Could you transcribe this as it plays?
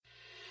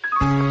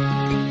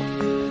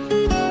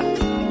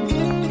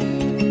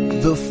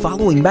The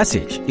following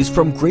message is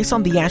from Grace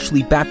on the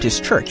Ashley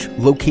Baptist Church,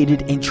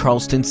 located in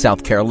Charleston,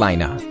 South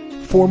Carolina.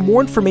 For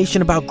more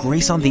information about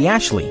Grace on the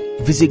Ashley,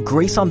 visit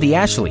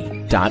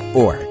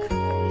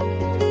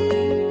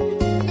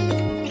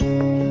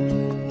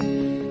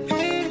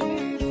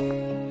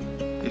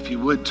graceontheashley.org. If you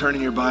would, turn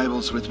in your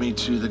Bibles with me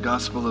to the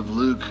Gospel of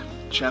Luke,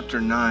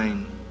 chapter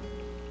 9.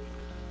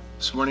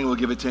 This morning we'll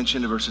give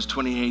attention to verses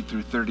 28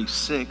 through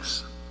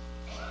 36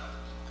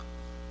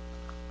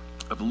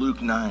 of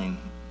Luke 9.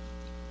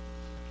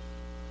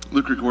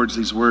 Luke records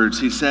these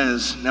words. He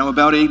says, "Now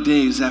about 8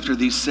 days after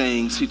these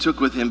sayings, he took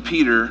with him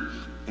Peter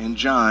and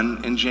John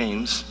and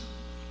James,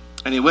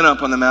 and he went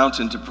up on the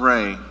mountain to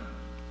pray.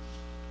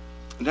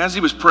 And as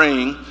he was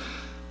praying,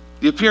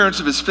 the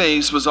appearance of his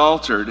face was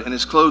altered, and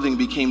his clothing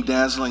became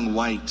dazzling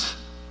white.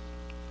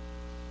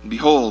 And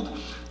behold,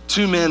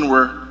 two men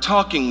were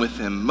talking with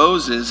him,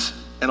 Moses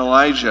and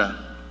Elijah,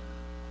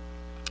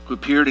 who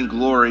appeared in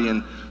glory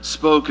and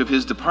spoke of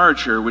his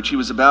departure, which he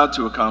was about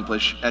to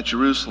accomplish at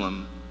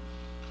Jerusalem.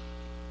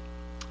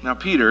 Now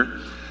Peter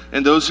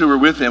and those who were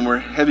with him were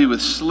heavy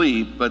with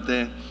sleep, but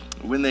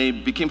when they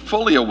became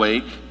fully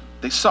awake,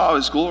 they saw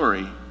his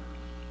glory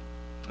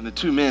and the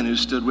two men who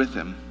stood with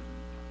him.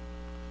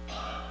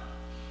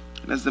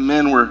 And as the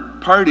men were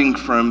parting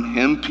from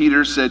him,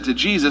 Peter said to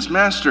Jesus,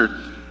 'Master,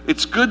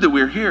 it's good that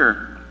we're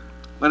here.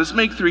 Let us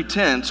make 3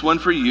 tents, one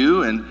for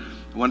you and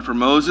one for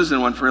Moses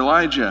and one for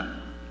Elijah,'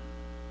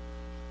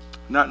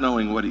 not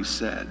knowing what he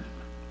said.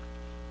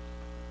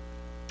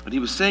 But he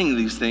was saying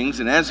these things,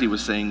 and as he was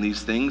saying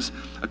these things,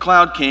 a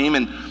cloud came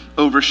and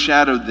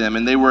overshadowed them,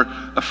 and they were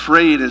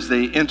afraid as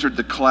they entered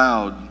the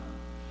cloud.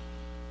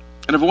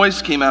 And a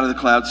voice came out of the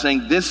cloud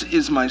saying, 'This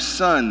is my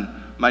son,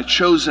 my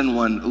chosen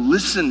one.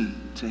 Listen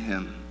to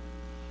him.'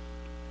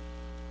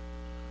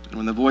 And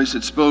when the voice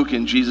had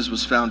spoken, Jesus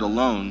was found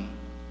alone.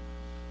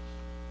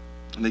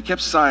 And they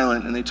kept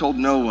silent, and they told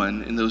no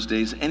one in those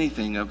days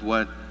anything of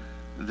what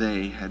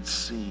they had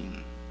seen."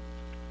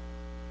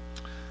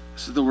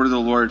 This is the word of the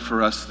Lord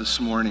for us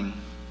this morning.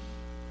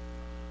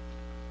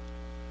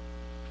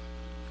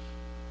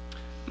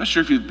 I'm not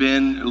sure if you've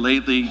been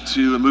lately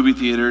to a movie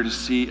theater to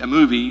see a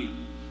movie.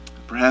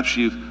 Perhaps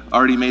you've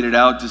already made it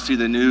out to see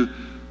the new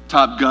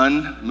Top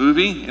Gun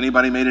movie.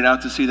 Anybody made it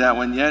out to see that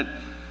one yet?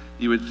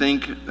 You would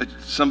think that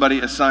somebody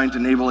assigned to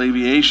naval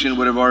aviation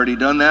would have already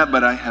done that,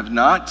 but I have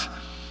not.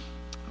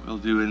 We'll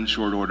do it in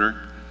short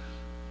order.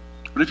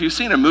 But if you've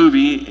seen a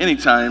movie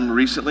anytime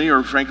recently,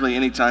 or frankly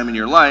anytime in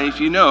your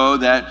life, you know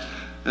that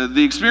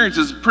the experience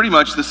is pretty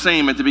much the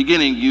same at the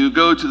beginning. You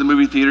go to the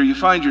movie theater, you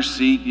find your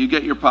seat, you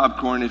get your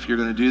popcorn if you're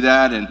going to do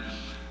that, and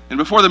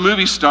before the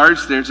movie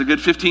starts, there's a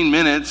good 15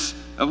 minutes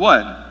of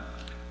what?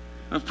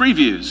 Of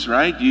previews,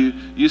 right?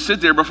 You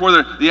sit there before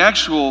the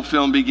actual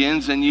film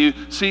begins, and you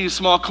see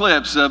small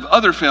clips of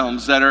other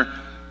films that are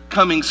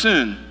coming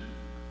soon,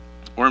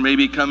 or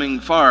maybe coming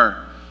far.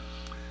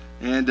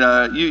 And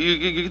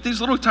you get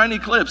these little tiny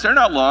clips. They're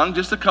not long,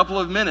 just a couple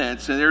of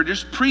minutes, and they're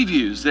just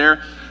previews.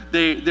 They're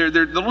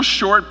little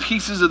short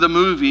pieces of the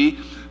movie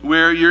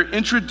where you're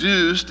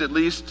introduced at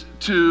least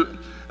to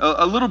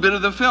a little bit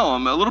of the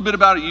film, a little bit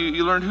about it.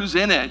 You learn who's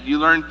in it. You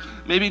learn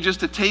maybe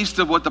just a taste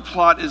of what the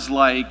plot is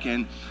like,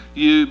 and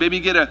you maybe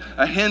get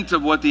a hint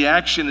of what the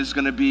action is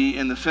going to be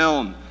in the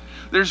film.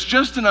 There's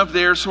just enough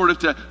there sort of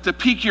to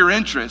pique your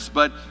interest,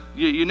 but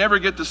you never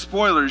get the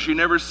spoilers. You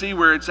never see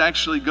where it's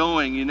actually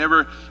going. You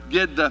never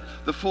get the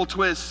full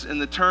twists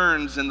and the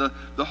turns and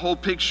the whole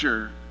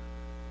picture.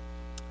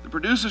 The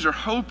producers are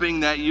hoping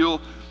that you'll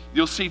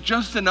see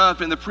just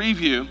enough in the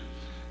preview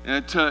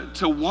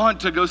to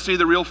want to go see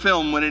the real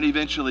film when it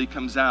eventually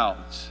comes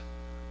out.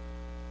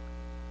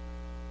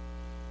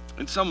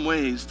 In some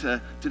ways,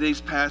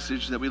 today's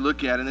passage that we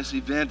look at in this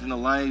event in the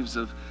lives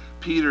of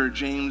Peter,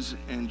 James,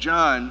 and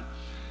John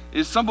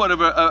is somewhat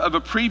of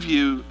a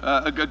preview,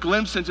 a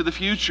glimpse into the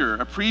future,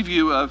 a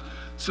preview of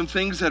some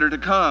things that are to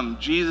come.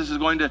 Jesus is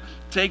going to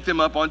take them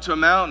up onto a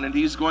mountain, and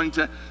he's going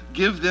to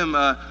give them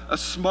a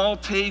small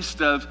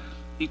taste of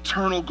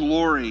eternal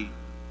glory.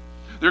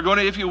 They're going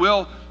to, if you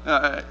will,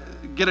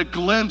 get a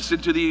glimpse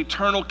into the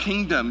eternal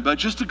kingdom, but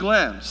just a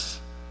glimpse.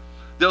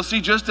 They'll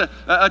see just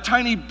a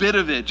tiny bit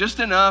of it, just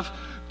enough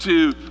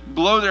to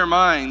blow their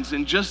minds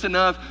and just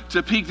enough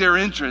to pique their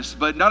interest,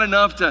 but not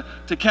enough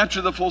to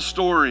capture the full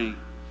story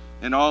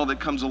and all that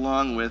comes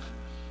along with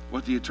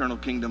what the eternal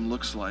kingdom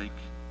looks like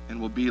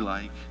and will be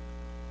like.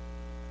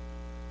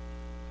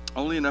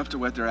 Only enough to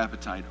whet their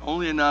appetite,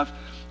 only enough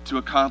to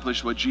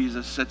accomplish what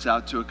Jesus sets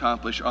out to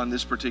accomplish on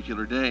this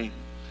particular day.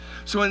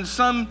 So in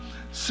some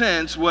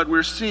sense, what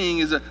we're seeing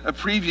is a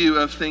preview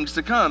of things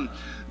to come.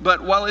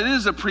 But while it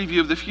is a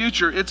preview of the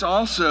future, it's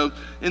also,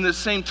 in the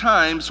same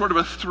time, sort of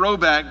a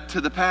throwback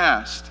to the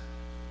past.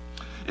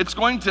 It's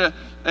going to,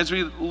 as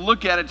we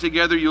look at it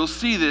together, you'll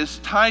see this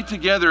tie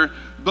together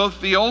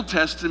both the Old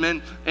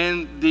Testament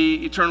and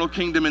the eternal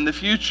kingdom in the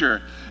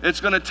future.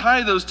 It's going to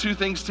tie those two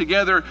things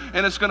together,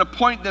 and it's going to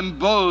point them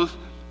both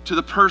to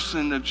the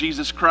person of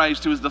Jesus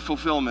Christ, who is the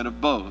fulfillment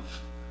of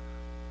both.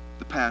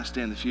 the past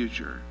and the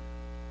future.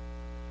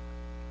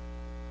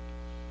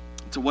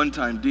 It's a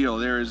one-time deal.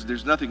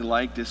 There's nothing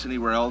like this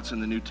anywhere else in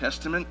the New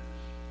Testament.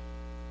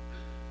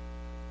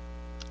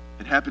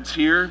 It happens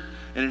here,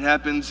 and it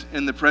happens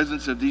in the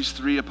presence of these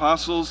three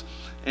apostles,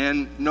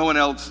 and no one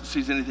else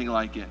sees anything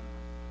like it.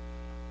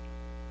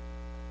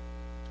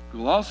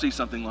 We'll all see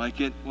something like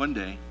it one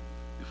day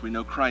if we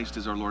know Christ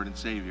as our Lord and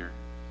Savior.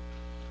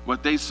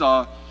 What they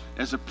saw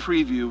as a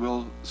preview,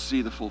 we'll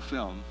see the full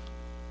film.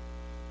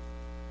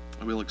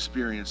 And we'll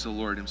experience the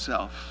Lord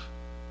himself.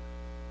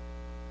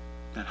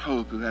 That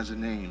hope who has a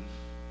name.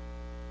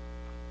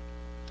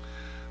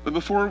 But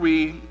before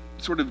we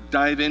sort of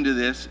dive into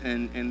this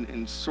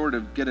and sort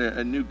of get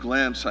a new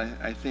glimpse,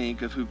 I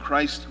think, of who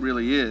Christ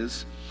really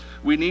is,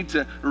 we need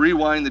to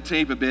rewind the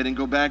tape a bit and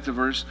go back to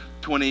verse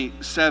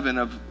 27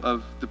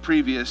 of the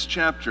previous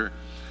chapter.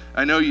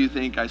 I know you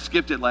think I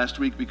skipped it last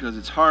week because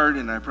it's hard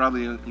and I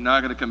probably am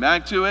not going to come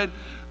back to it,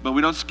 but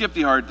we don't skip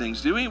the hard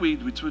things, do we? We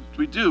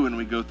do when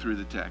we go through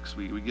the text.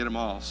 We get them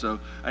all. So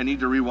I need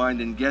to rewind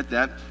and get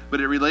that.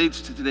 But it relates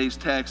to today's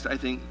text, I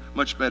think,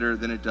 much better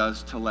than it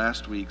does to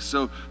last week.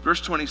 So verse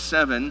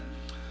 27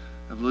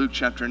 of Luke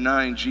chapter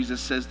 9,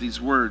 Jesus says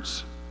these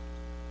words,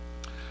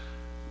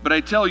 "But I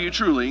tell you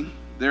truly,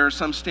 there are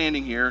some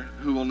standing here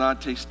who will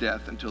not taste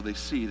death until they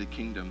see the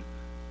kingdom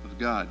of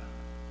God."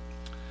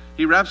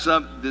 He wraps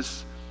up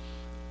this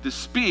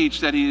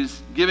speech that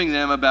he's giving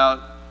them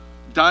about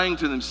dying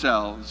to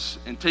themselves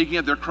and taking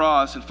up their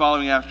cross and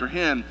following after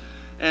him.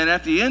 And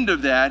at the end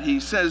of that, he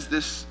says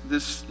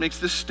makes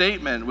this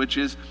statement, which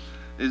is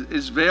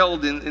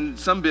veiled in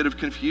some bit of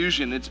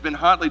confusion. It's been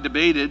hotly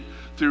debated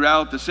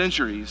throughout the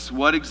centuries.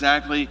 What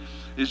exactly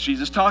is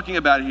Jesus talking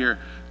about here?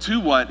 To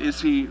what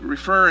is he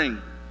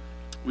referring?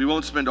 We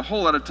won't spend a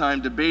whole lot of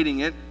time debating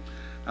it.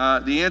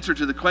 The answer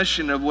to the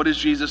question of what is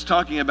Jesus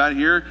talking about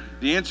here,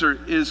 the answer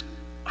is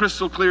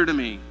crystal clear to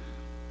me.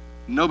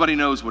 Nobody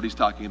knows what he's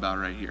talking about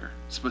right here,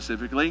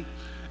 specifically,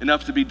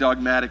 enough to be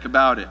dogmatic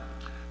about it.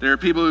 There are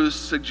people who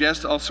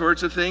suggest all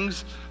sorts of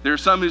things. There are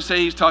some who say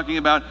he's talking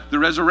about the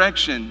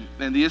resurrection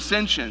and the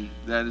ascension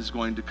that is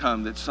going to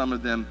come, that some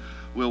of them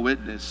will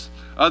witness.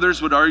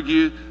 Others would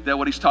argue that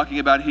what he's talking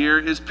about here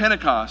is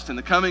Pentecost and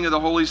the coming of the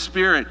Holy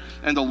Spirit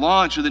and the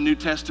launch of the New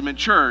Testament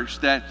church,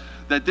 that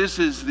this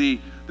is the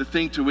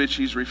thing to which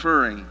he's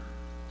referring.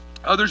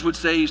 Others would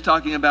say he's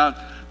talking about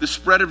the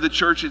spread of the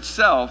church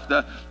itself,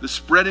 the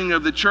spreading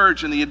of the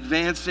church and the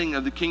advancing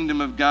of the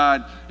kingdom of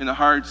God in the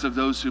hearts of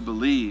those who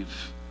believe.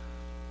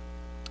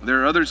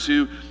 There are others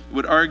who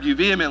would argue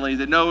vehemently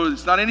that no,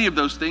 it's not any of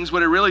those things.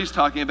 What it really is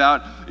talking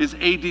about is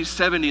AD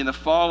 70 and the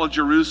fall of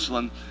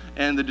Jerusalem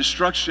and the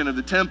destruction of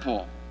the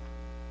temple.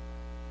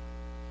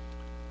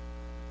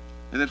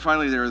 And then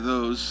finally there are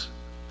those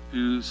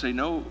who say,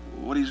 no,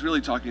 what he's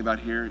really talking about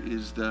here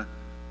is the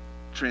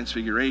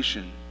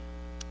Transfiguration,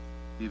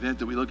 the event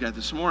that we look at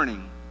this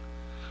morning.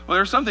 Well,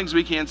 there are some things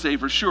we can't say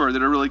for sure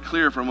that are really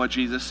clear from what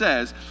Jesus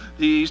says.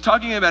 He's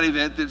talking about an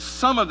event that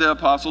some of the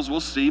apostles will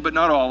see, but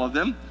not all of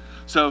them.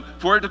 So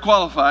for it to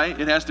qualify,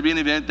 it has to be an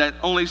event that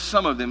only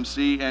some of them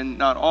see and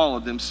not all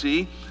of them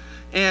see.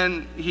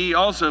 And he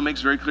also makes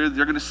very clear that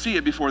they're going to see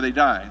it before they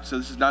die. So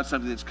this is not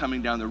something that's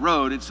coming down the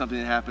road. It's something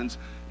that happens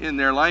in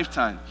their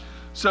lifetime.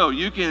 So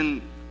you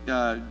can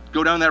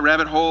go down that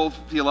rabbit hole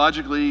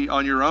theologically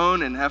on your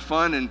own and have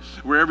fun, and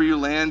wherever you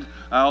land,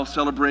 I'll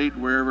celebrate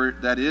wherever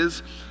that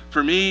is.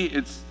 For me,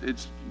 it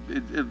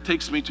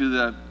takes me to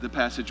the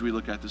passage we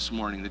look at this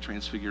morning, the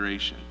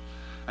Transfiguration.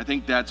 I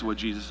think that's what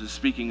Jesus is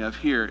speaking of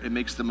here. It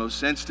makes the most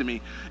sense to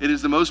me. It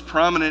is the most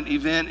prominent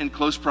event in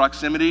close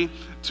proximity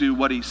to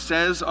what he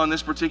says on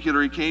this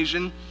particular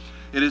occasion.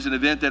 It is an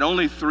event that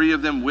only 3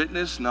 of them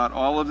witnessed, not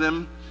all of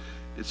them.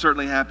 It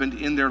certainly happened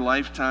in their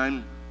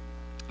lifetime.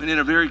 And in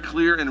a very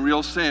clear and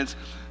real sense,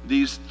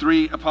 these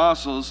 3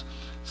 apostles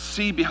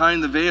see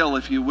behind the veil,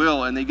 if you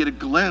will, and they get a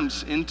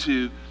glimpse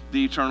into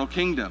the eternal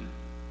kingdom,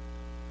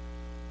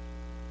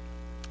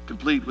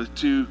 complete with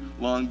 2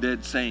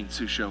 long-dead saints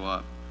who show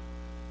up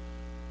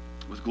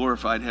with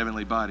glorified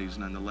heavenly bodies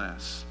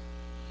nonetheless.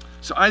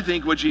 So I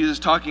think what Jesus is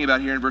talking about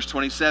here in verse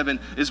 27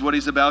 is what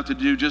he's about to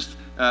do just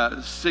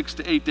 6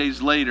 to 8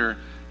 days later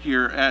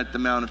here at the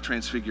Mount of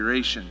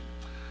Transfiguration.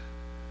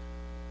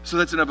 So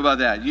that's enough about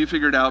that. You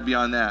figure it out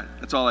beyond that.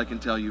 That's all I can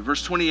tell you.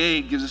 Verse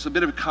 28 gives us a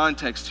bit of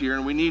context here,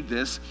 and we need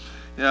this.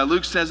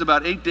 Luke says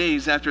about 8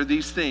 days after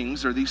these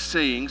things, or these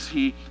sayings,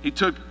 he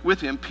took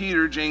with him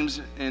Peter,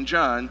 James, and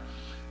John,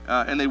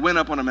 and they went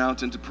up on a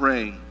mountain to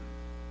pray.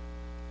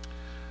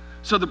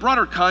 So the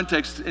broader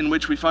context in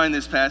which we find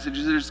this passage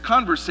is there's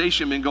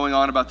conversation been going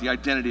on about the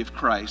identity of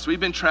Christ. We've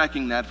been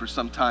tracking that for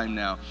some time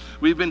now.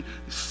 We've been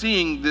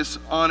seeing this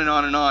on and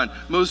on and on.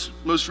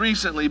 Most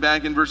recently,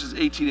 back in verses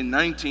 18 and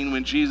 19,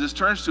 when Jesus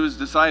turns to his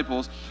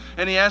disciples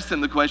and he asks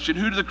them the question,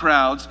 who do the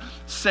crowds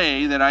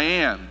say that I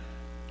am?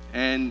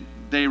 And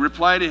they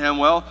reply to him,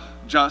 well,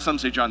 some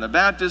say John the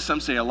Baptist, some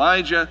say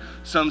Elijah,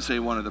 some say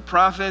one of the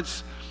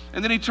prophets.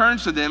 And then he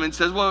turns to them and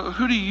says, well,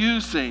 who do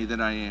you say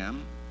that I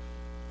am?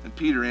 And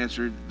Peter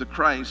answered, the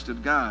Christ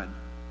of God.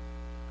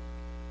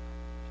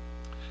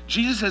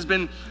 Jesus has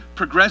been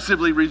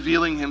progressively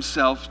revealing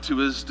himself to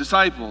his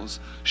disciples,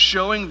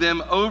 showing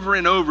them over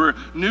and over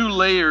new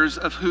layers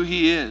of who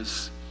he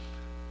is,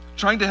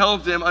 trying to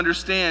help them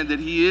understand that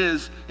he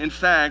is, in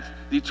fact,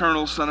 the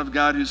eternal Son of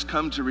God who's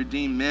come to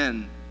redeem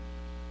men.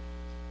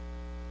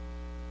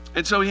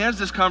 And so he has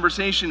this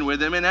conversation with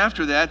them, and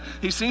after that,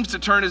 he seems to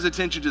turn his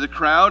attention to the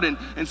crowd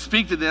and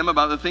speak to them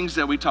about the things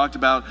that we talked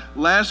about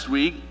last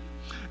week.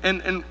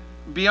 And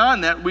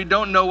beyond that, we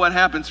don't know what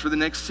happens for the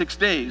next 6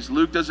 days.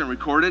 Luke doesn't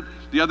record it.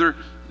 The other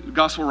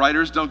gospel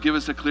writers don't give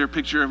us a clear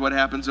picture of what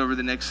happens over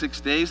the next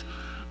 6 days.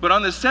 But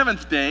on the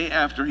seventh day,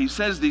 after he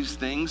says these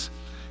things,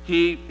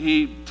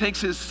 he takes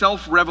his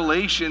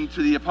self-revelation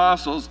to the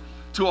apostles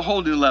to a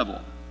whole new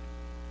level,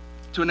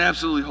 to an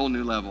absolutely whole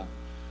new level.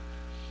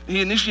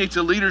 He initiates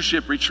a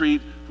leadership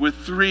retreat with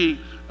 3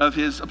 of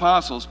his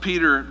apostles,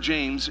 Peter,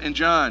 James, and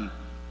John.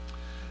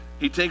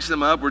 He takes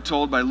them up, we're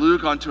told by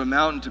Luke, onto a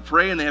mountain to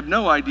pray, and they have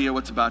no idea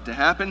what's about to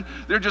happen.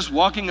 They're just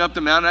walking up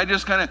the mountain. I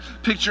just kind of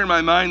picture in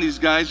my mind these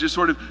guys just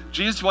sort of,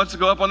 Jesus wants to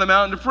go up on the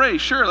mountain to pray.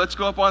 Sure, let's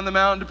go up on the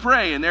mountain to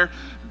pray. And they're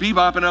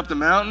bebopping up the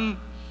mountain,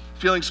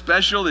 feeling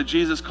special that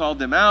Jesus called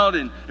them out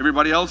and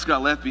everybody else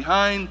got left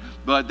behind,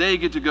 but they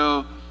get to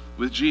go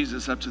with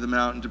Jesus up to the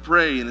mountain to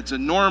pray. And it's a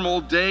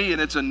normal day,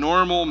 and it's a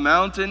normal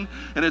mountain,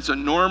 and it's a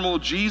normal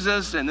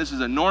Jesus, and this is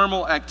a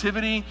normal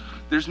activity.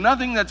 There's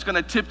nothing that's going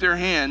to tip their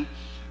hand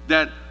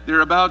that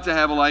they're about to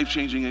have a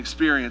life-changing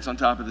experience on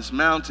top of this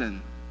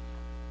mountain.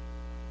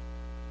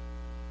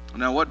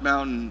 Now, what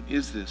mountain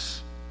is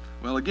this?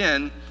 Well,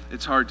 again,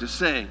 it's hard to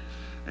say.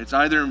 It's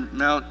either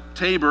Mount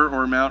Tabor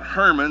or Mount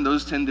Hermon.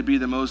 Those tend to be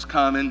the most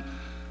common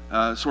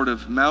sort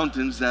of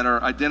mountains that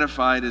are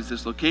identified as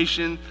this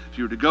location. If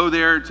you were to go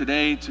there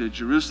today to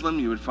Jerusalem,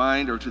 you would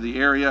find, or to the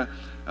area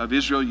of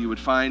Israel, you would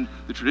find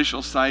the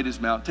traditional site is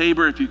Mount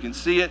Tabor. If you can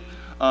see it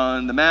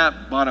on the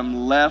map,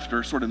 bottom left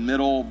or sort of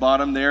middle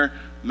bottom there,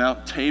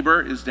 Mount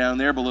Tabor is down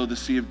there below the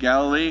Sea of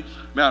Galilee.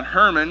 Mount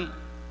Hermon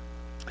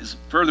is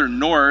further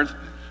north,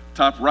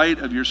 top right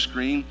of your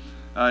screen,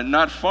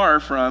 not far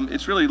from,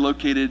 it's really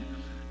located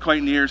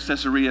quite near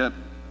Caesarea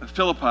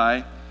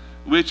Philippi,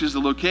 which is the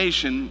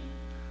location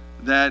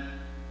that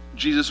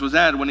Jesus was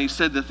at when he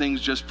said the things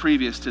just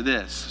previous to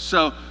this.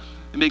 So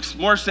it makes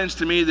more sense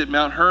to me that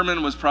Mount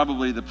Hermon was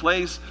probably the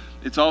place.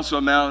 It's also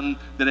a mountain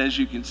that, as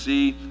you can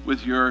see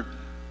with your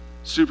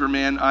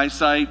Superman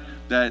eyesight,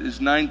 that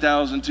is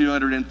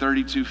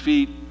 9,232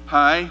 feet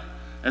high,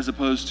 as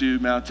opposed to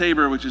Mount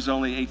Tabor, which is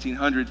only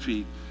 1,800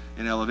 feet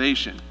in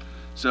elevation.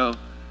 So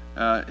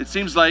it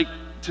seems like,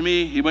 to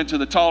me, he went to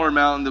the taller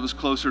mountain that was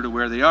closer to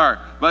where they are.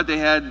 But they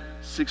had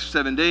 6 or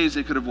 7 days.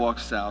 They could have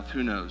walked south.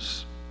 Who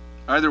knows?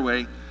 Either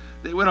way,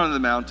 they went on the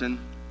mountain,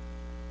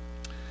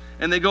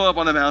 and they go up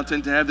on the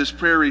mountain to have this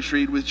prayer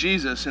retreat with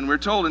Jesus. And we're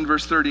told in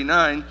verse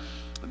 39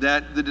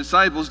 that the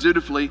disciples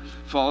dutifully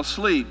fall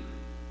asleep.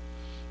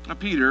 Now,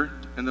 Peter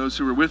and those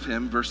who were with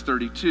him, verse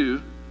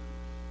 32,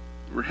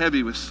 were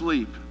heavy with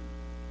sleep.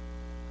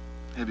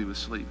 Heavy with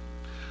sleep.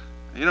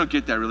 You don't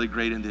get that really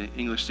great in the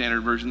English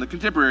Standard Version. The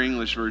Contemporary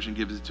English Version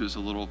gives it to us a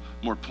little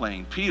more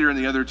plain. Peter and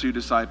the other 2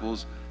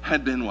 disciples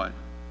had been what?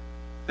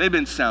 They'd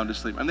been sound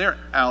asleep. And they're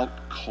out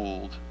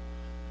cold.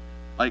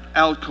 Like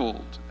out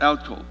cold.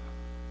 Out cold.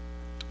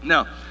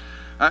 Now,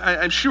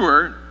 I'm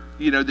sure,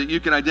 that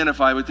you can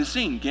identify with the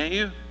scene, can't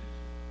you?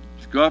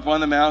 Go up on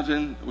the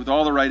mountain with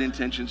all the right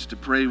intentions to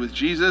pray with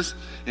Jesus.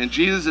 And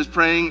Jesus is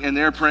praying, and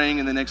they're praying,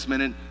 and the next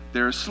minute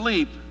they're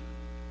asleep.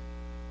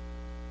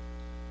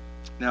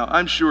 Now,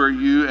 I'm sure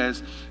you,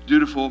 as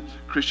dutiful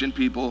Christian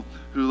people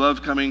who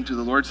love coming to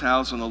the Lord's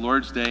house on the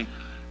Lord's day,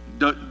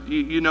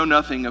 you know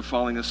nothing of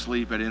falling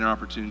asleep at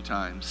inopportune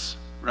times,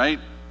 right?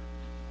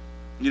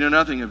 You know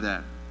nothing of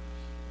that.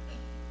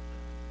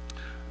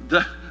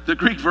 The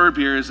Greek verb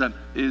here is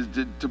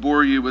to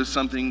bore you with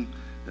something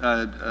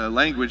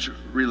language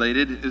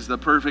related, is the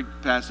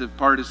perfect passive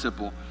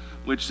participle,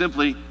 which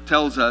simply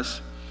tells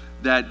us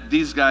that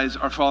these guys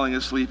are falling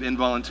asleep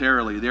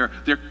involuntarily.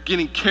 They're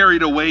getting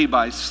carried away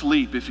by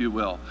sleep, if you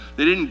will.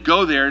 They didn't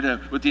go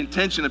there with the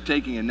intention of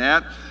taking a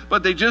nap,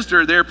 but they just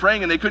are there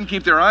praying, and they couldn't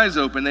keep their eyes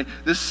open.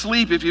 This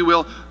sleep, if you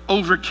will,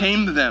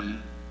 overcame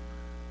them.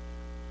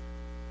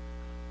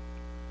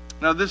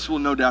 Now, this will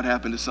no doubt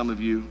happen to some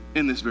of you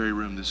in this very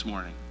room this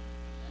morning.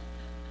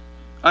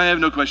 I have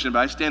no question about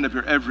it. I stand up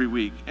here every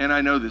week, and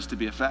I know this to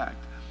be a fact.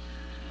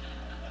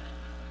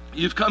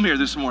 You've come here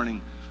this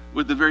morning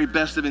with the very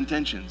best of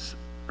intentions,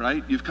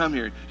 right? You've come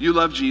here. You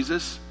love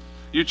Jesus.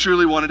 You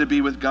truly wanted to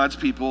be with God's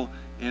people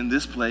in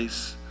this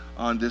place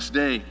on this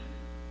day.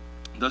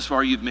 Thus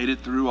far, you've made it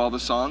through all the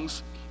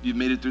songs. You've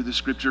made it through the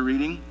scripture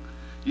reading.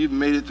 You've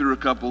made it through a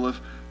couple of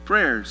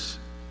prayers.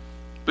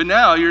 But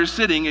now you're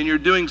sitting and you're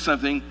doing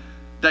something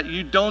that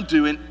you don't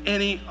do in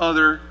any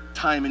other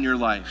time in your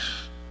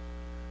life.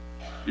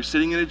 You're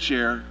sitting in a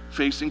chair,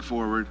 facing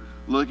forward,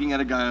 looking at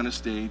a guy on a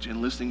stage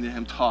and listening to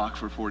him talk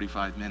for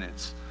 45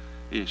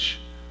 minutes-ish.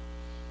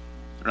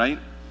 Right?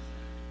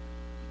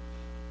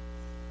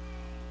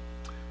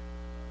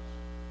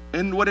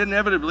 And what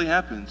inevitably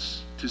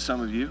happens to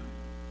some of you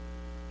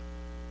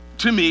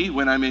to me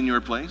when I'm in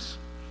your place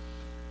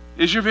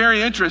is you're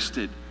very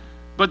interested.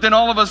 But then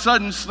all of a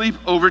sudden sleep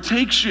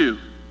overtakes you,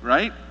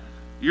 right?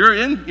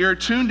 You're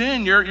tuned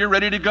in, you're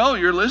ready to go,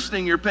 you're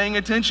listening, you're paying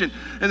attention.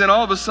 And then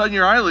all of a sudden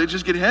your eyelids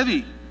just get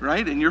heavy,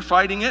 right? And you're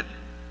fighting it.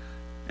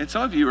 And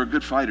some of you are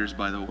good fighters,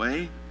 by the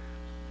way.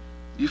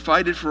 You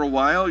fight it for a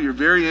while, you're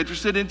very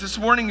interested. And this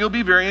morning you'll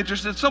be very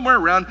interested somewhere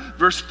around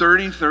verse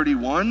 30,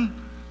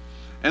 31.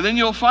 And then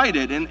you'll fight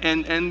it,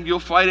 and you'll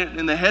fight it,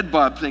 and the head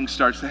bob thing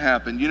starts to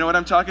happen. You know what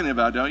I'm talking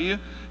about, don't you?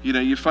 You know,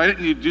 you fight it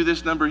and you do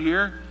this number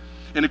here.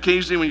 And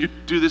occasionally when you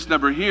do this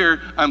number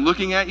here, I'm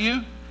looking at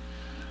you.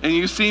 And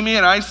you see me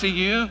and I see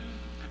you.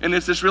 And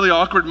it's this really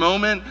awkward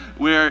moment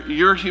where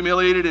you're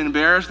humiliated and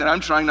embarrassed and I'm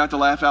trying not to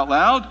laugh out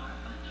loud.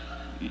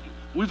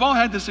 We've all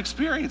had this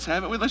experience,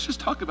 haven't we? Let's just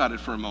talk about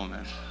it for a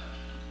moment.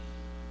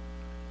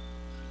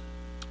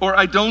 Or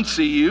I don't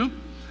see you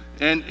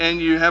and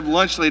you have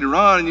lunch later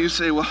on and you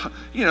say, well,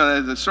 you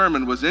know, the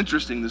sermon was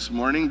interesting this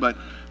morning, but,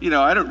 you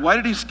know, why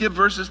did he skip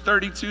verses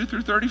 32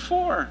 through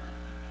 34?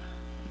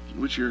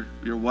 Which your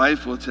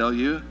wife will tell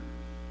you.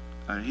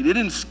 He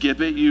didn't skip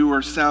it. You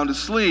were sound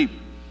asleep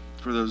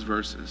for those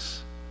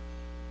verses.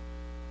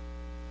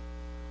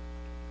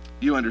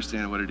 You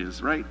understand what it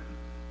is, right?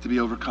 To be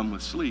overcome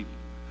with sleep.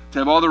 To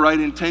have all the right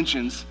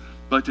intentions,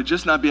 but to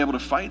just not be able to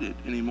fight it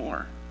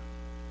anymore.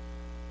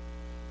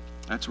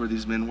 That's where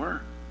these men were.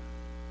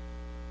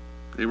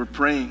 They were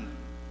praying.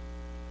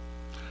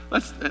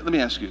 Let me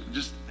ask you,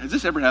 has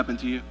this ever happened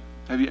to you?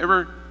 Have you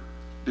ever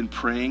been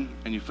praying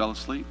and you fell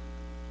asleep?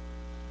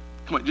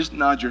 Come on, just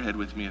nod your head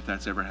with me if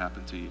that's ever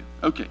happened to you.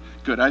 Okay,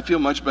 good. I feel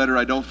much better.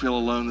 I don't feel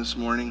alone this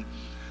morning.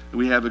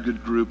 We have a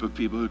good group of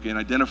people who can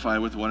identify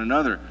with one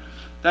another.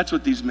 That's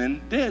what these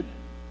men did.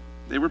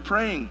 They were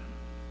praying.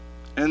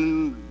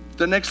 And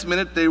the next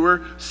minute they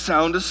were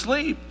sound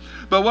asleep.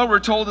 But what we're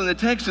told in the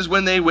text is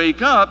when they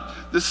wake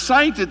up, the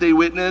sight that they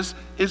witness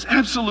is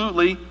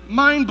absolutely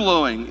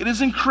mind-blowing. It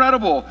is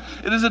incredible.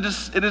 It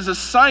is a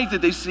sight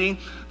that they see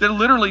that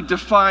literally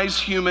defies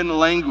human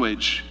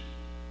language.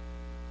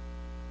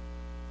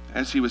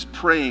 As he was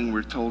praying,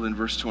 we're told in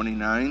verse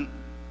 29,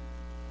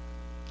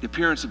 the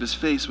appearance of his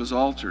face was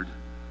altered,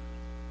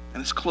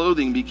 and his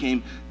clothing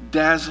became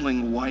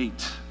dazzling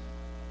white.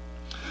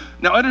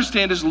 Now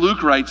understand, as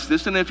Luke writes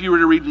this, and if you were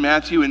to read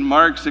Matthew and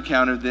Mark's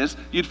account of this,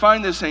 you'd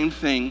find the same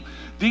thing.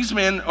 These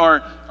men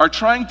are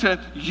trying to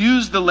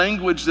use the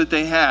language that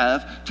they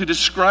have to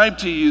describe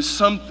to you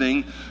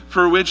something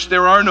for which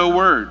there are no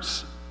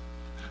words.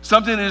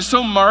 Something that is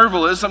so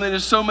marvelous, something that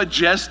is so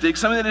majestic,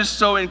 something that is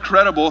so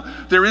incredible,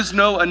 there is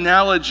no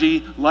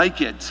analogy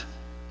like it.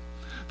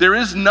 There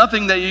is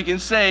nothing that you can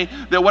say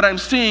that what I'm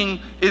seeing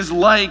is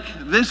like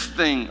this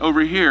thing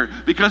over here,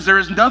 because there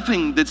is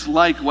nothing that's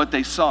like what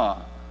they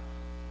saw.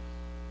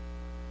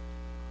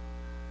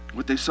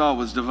 What they saw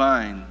was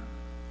divine.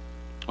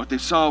 What they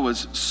saw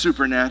was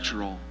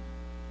supernatural.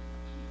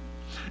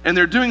 And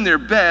they're doing their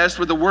best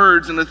with the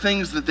words and the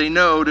things that they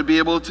know to be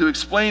able to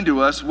explain to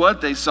us what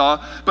they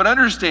saw. But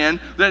understand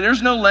that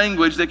there's no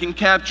language that can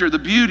capture the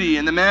beauty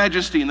and the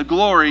majesty and the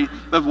glory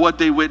of what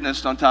they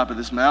witnessed on top of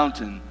this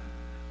mountain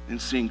in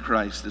seeing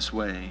Christ this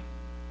way.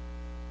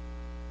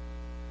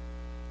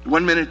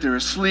 One minute they're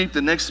asleep,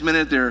 the next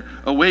minute they're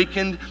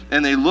awakened,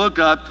 and they look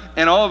up,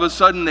 and all of a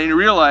sudden they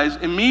realize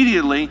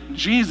immediately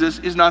Jesus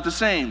is not the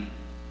same.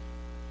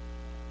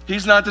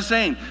 He's not the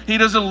same. He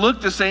doesn't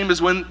look the same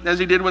as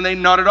he did when they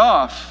nodded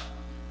off.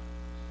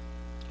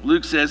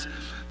 Luke says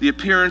the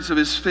appearance of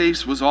his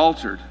face was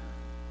altered.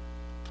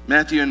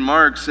 Matthew and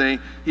Mark say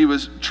he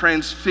was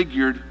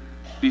transfigured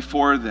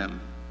before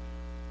them.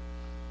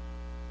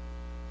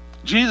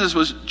 Jesus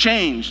was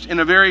changed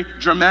in a very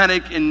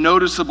dramatic and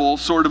noticeable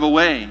sort of a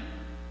way.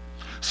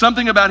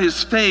 Something about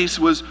his face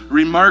was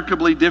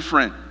remarkably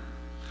different.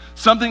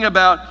 Something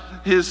about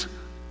his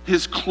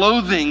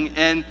clothing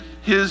and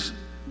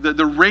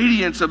the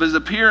radiance of his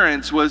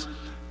appearance was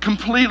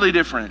completely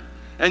different,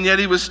 and yet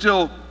he was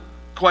still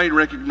quite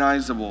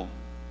recognizable.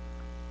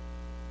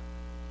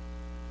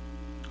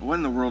 What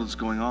in the world is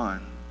going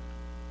on?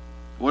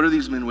 What are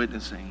these men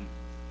witnessing?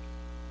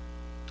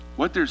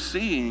 What they're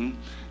seeing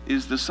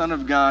is the Son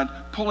of God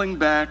pulling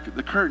back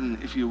the curtain,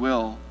 if you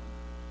will,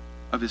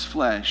 of his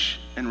flesh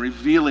and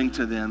revealing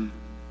to them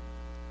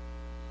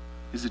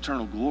his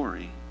eternal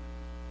glory.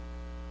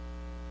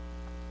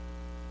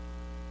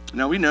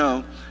 Now we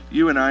know,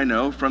 you and I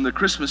know from the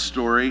Christmas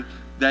story,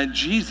 that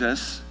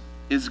Jesus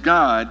is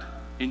God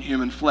in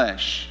human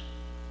flesh.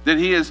 That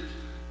he is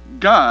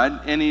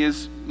God and he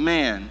is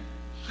man.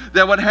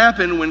 That what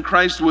happened when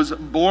Christ was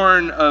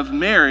born of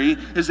Mary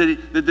is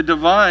that the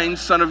divine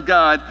Son of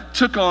God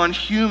took on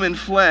human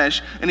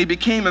flesh and he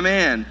became a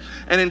man.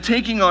 And in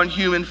taking on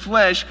human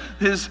flesh,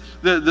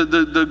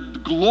 the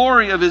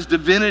glory of his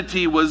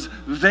divinity was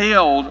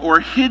veiled or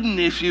hidden,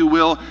 if you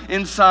will,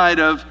 inside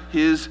of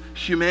his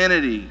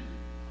humanity.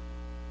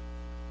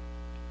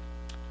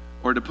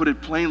 Or to put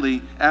it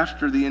plainly,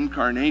 after the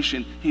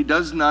incarnation, he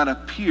does not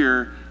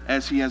appear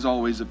as he has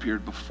always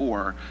appeared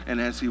before and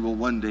as he will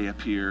one day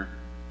appear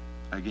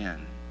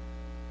again.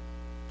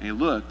 And he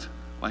looked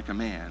like a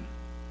man,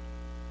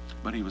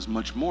 but he was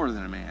much more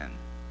than a man.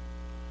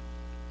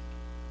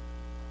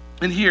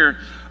 And here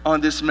on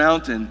this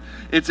mountain,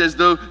 it's as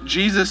though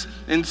Jesus,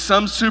 in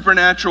some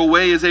supernatural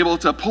way, is able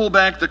to pull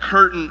back the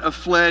curtain of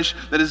flesh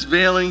that is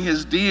veiling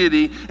his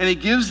deity, and he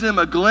gives them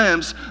a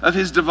glimpse of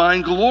his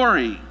divine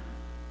glory.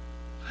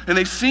 And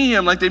they see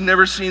him like they've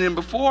never seen him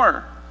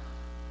before.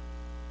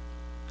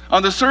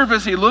 On the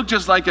surface, he looked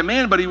just like a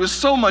man, but he was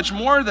so much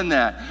more than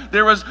that.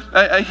 There was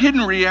a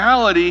hidden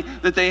reality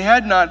that they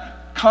had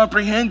not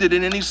comprehended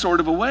in any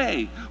sort of a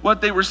way. What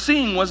they were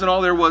seeing wasn't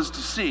all there was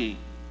to see.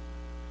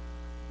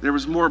 There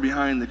was more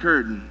behind the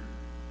curtain.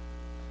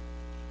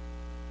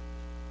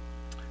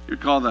 You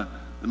recall the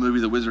movie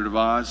The Wizard of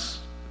Oz?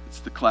 It's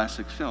the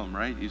classic film,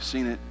 right? You've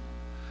seen it,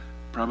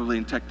 probably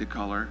in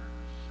Technicolor.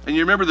 And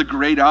you remember the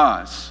Great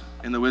Oz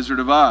in The Wizard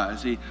of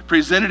Oz. He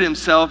presented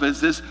himself as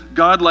this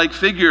godlike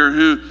figure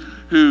who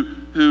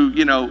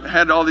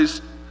had all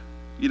these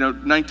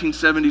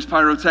 1970s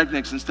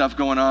pyrotechnics and stuff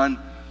going on,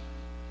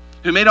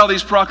 who made all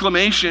these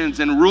proclamations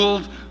and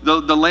ruled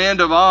the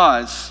land of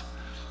Oz.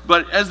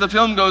 But as the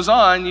film goes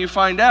on, you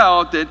find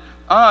out that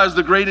Oz,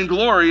 the great and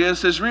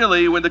glorious, is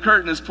really, when the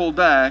curtain is pulled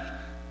back,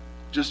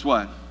 just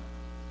what?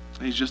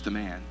 He's just a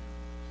man.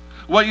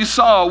 What you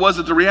saw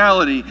wasn't the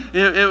reality.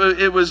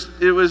 There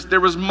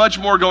was much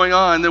more going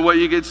on than what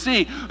you could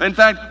see. In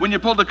fact, when you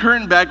pulled the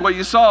curtain back, what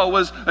you saw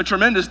was a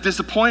tremendous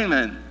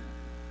disappointment.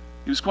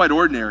 He was quite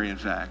ordinary, in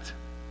fact.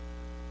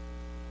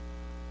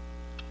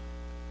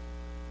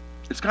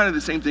 It's kind of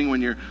the same thing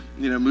when you're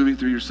moving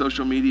through your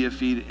social media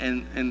feed,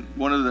 and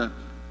one of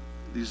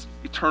these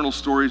eternal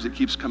stories that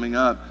keeps coming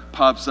up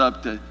pops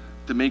up to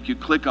make you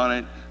click on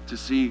it to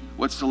see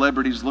what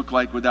celebrities look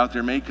like without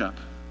their makeup,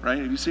 right?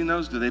 Have you seen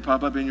those? Do they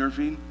pop up in your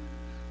feed?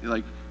 You're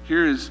like,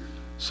 here is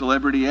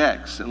Celebrity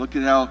X, and look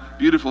at how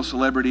beautiful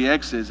Celebrity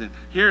X is, and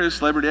here is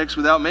Celebrity X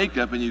without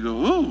makeup, and you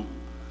go, ooh,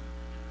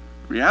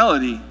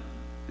 reality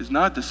is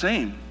not the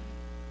same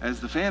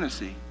as the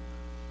fantasy.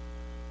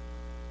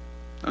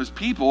 As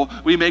people,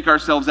 we make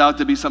ourselves out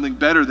to be something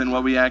better than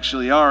what we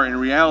actually are, and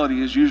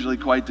reality is usually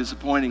quite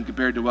disappointing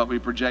compared to what we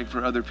project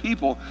for other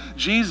people.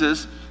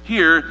 Jesus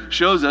here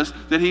shows us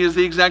that he is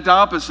the exact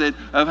opposite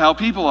of how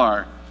people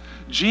are.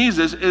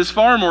 Jesus is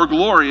far more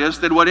glorious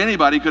than what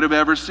anybody could have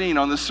ever seen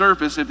on the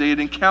surface if they had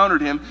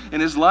encountered him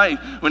in his life.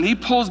 When he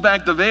pulls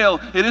back the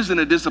veil, it isn't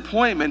a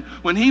disappointment.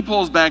 When he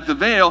pulls back the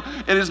veil,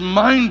 it is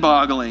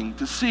mind-boggling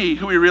to see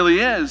who he really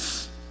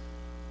is.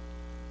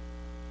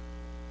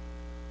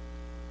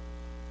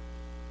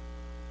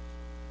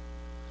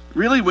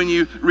 Really, when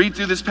you read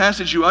through this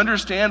passage, you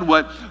understand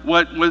what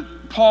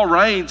Paul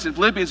writes in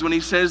Philippians when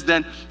he says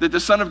that the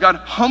Son of God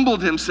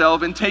humbled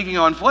himself in taking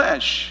on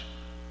flesh.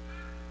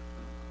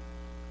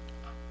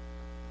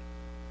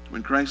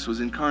 When Christ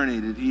was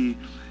incarnated, he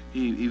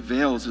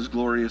veils his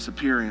glorious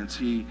appearance.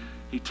 He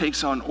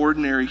takes on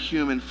ordinary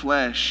human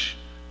flesh.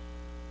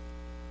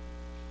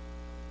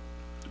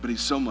 But he's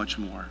so much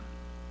more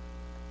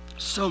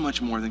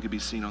than could be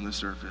seen on the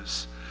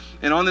surface.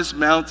 And on this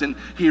mountain,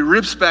 he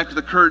rips back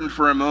the curtain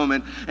for a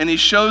moment, and he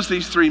shows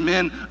these three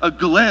men a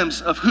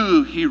glimpse of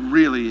who he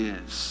really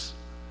is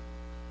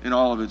in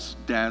all of its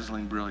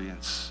dazzling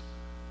brilliance.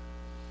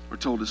 We're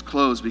told his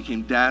clothes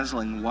became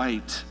dazzling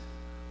white.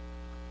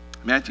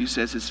 Matthew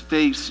says his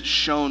face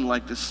shone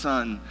like the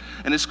sun,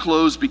 and his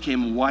clothes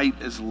became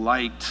white as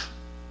light.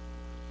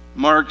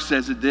 Mark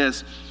says it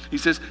this. He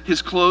says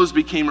his clothes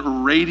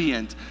became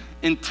radiant,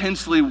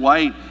 intensely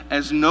white,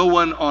 as no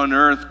one on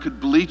earth could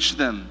bleach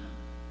them.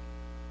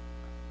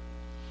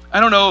 I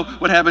don't know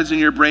what happens in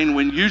your brain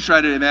when you try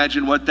to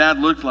imagine what that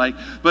looked like,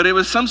 but it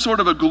was some sort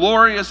of a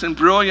glorious and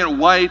brilliant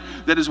white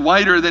that is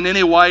whiter than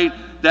any white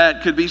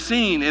that could be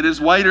seen. It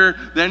is whiter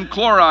than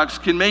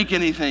Clorox can make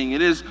anything.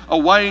 It is a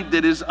white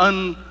that is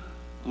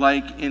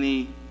unlike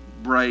any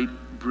bright,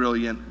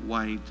 brilliant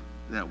white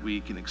that we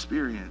can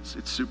experience.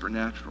 It's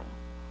supernatural.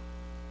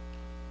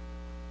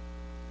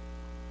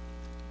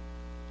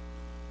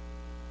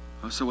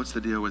 So what's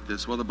the deal with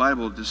this? Well, the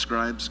Bible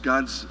describes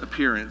God's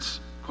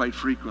appearance quite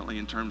frequently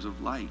in terms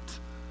of light.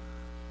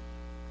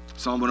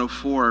 Psalm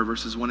 104,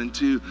 verses 1 and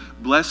 2.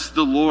 Bless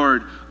the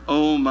Lord,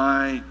 O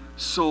my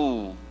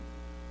soul.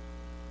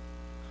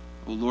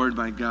 O Lord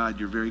my God,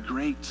 you're very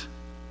great.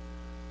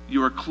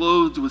 You are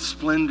clothed with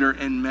splendor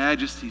and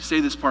majesty.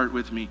 Say this part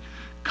with me.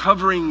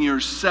 Covering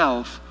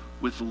yourself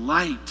with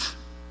light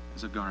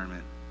as a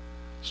garment,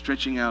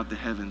 stretching out the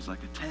heavens like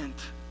a tent.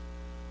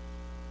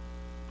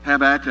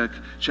 Habakkuk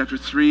chapter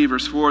 3,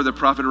 verse 4, the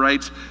prophet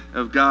writes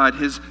of God,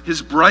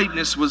 his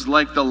brightness was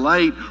like the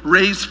light,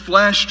 rays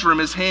flashed from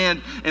his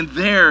hand, and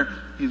there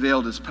he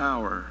veiled his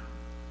power.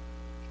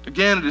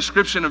 Again, a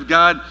description of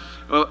God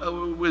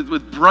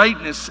with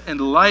brightness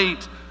and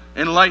light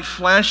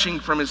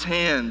flashing from his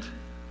hand.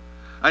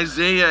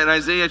 Isaiah, in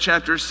Isaiah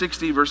chapter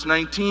 60, verse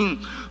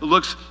 19,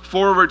 looks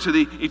forward to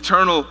the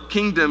eternal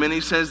kingdom, and he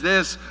says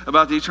this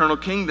about the eternal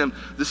kingdom.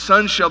 The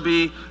sun shall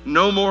be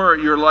no more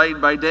your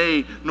light by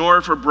day, nor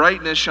for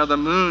brightness shall the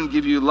moon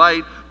give you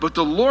light, but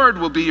the Lord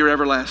will be your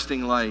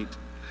everlasting light,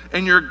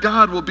 and your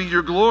God will be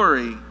your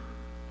glory.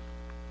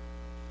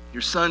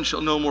 Your sun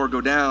shall no more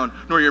go down,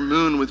 nor your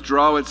moon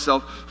withdraw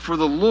itself, for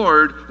the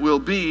Lord will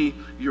be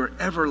your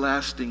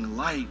everlasting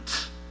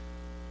light.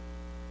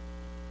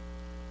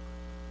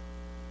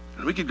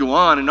 And we could go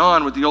on and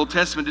on with the Old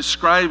Testament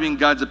describing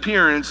God's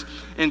appearance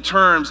in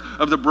terms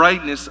of the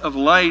brightness of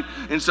light.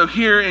 And so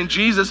here in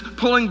Jesus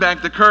pulling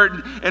back the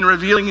curtain and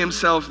revealing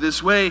himself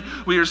this way,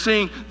 we are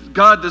seeing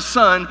God the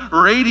Son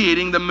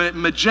radiating the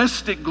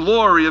majestic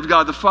glory of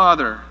God the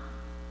Father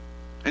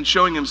and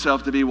showing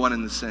himself to be one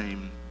and the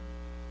same.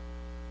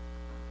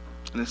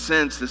 In a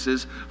sense, this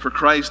is for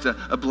Christ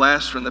a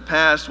blast from the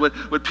past.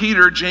 What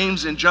Peter,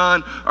 James, and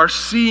John are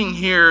seeing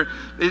here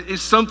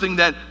is something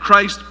that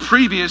Christ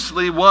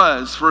previously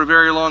was for a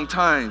very long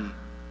time.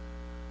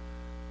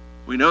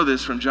 We know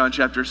this from John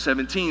chapter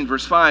 17,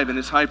 verse 5, in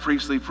his high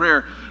priestly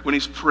prayer, when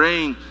he's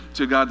praying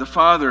to God the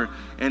Father,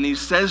 and he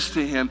says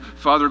to him,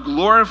 Father,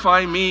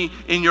 glorify me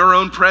in your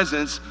own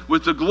presence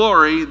with the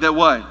glory that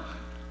what?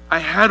 I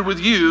had with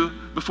you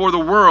before the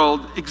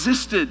world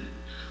existed.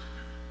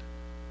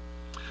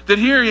 That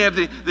here you have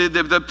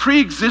the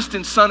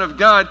pre-existent Son of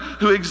God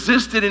who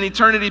existed in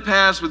eternity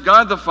past with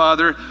God the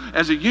Father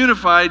as a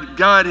unified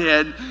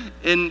Godhead,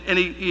 and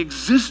he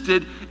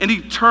existed in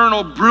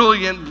eternal,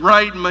 brilliant,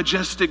 bright,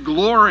 majestic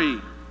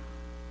glory.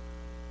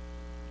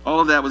 All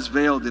of that was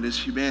veiled in his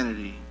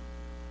humanity.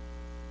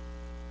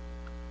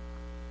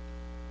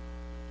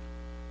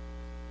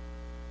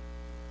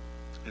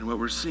 And what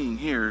we're seeing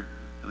here,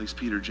 at least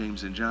Peter,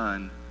 James, and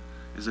John,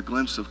 is a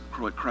glimpse of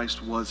what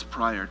Christ was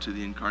prior to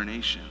the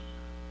incarnation.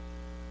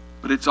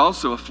 But it's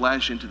also a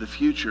flash into the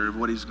future of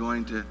what he's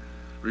going to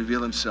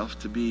reveal himself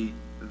to be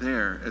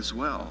there as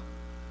well.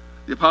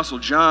 The Apostle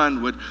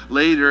John would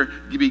later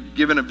be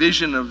given a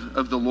vision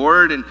of the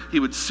Lord, and he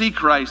would see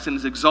Christ in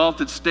his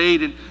exalted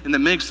state. And in the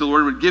mix, the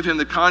Lord would give him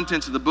the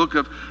contents of the book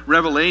of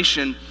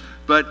Revelation.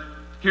 But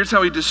here's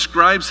how he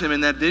describes him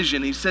in that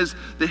vision. He says,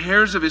 the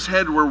hairs of his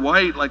head were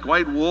white, like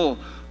white wool,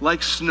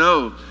 like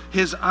snow.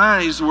 His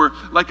eyes were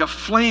like a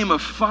flame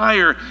of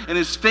fire, and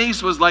his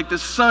face was like the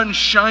sun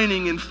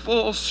shining in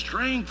full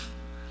strength.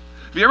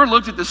 Have you ever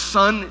looked at the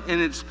sun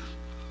in its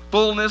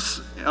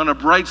fullness on a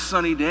bright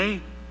sunny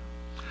day?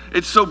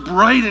 It's so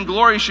bright and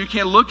glorious you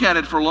can't look at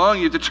it for long.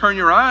 You have to turn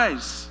your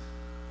eyes.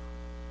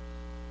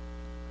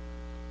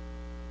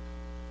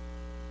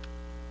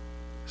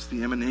 It's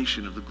the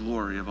emanation of the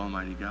glory of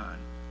Almighty God.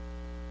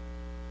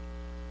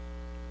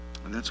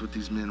 And that's what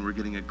these men were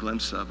getting a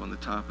glimpse of on the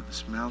top of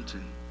this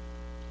mountain.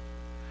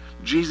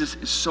 Jesus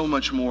is so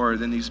much more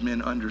than these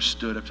men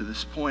understood up to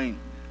this point.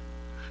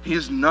 He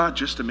is not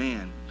just a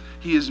man.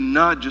 He is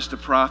not just a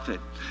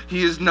prophet.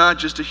 He is not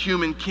just a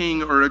human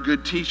king or a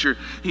good teacher.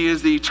 He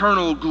is the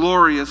eternal,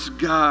 glorious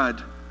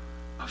God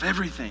of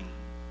everything.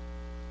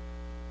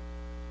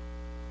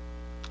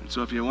 And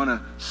so if you want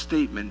a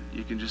statement,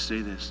 you can just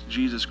say this: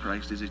 Jesus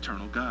Christ is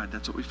eternal God.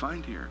 That's what we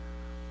find here.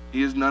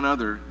 He is none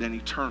other than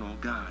eternal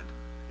God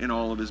in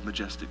all of his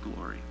majestic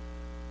glory.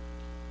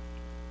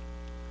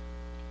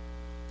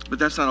 But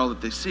that's not all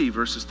that they see.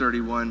 Verses 30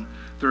 and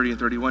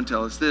 31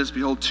 tell us this: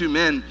 Behold, two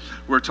men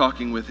were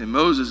talking with him,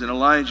 Moses and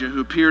Elijah,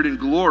 who appeared in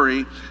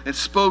glory and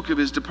spoke of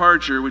his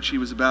departure, which he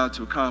was about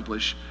to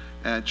accomplish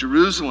at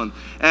Jerusalem.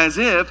 As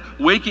if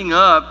waking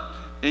up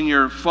in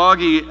your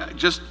foggy,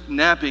 just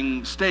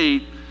napping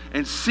state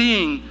and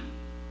seeing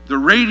the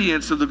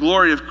radiance of the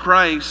glory of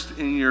Christ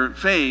in your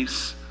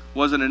face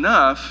wasn't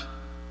enough,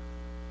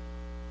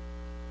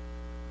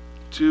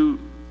 two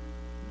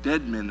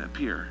dead men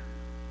appear.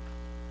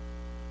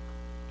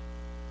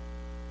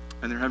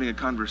 And they're having a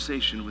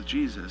conversation with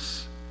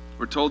Jesus.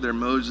 We're told they're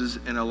Moses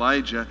and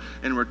Elijah,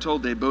 and we're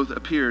told they both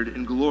appeared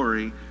in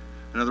glory.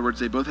 In other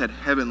words, they both had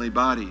heavenly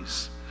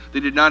bodies.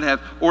 They did not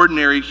have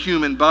ordinary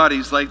human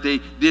bodies like they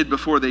did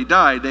before they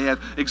died. They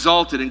have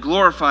exalted and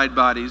glorified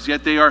bodies,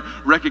 yet they are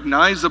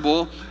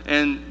recognizable,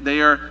 and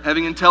they are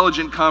having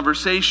intelligent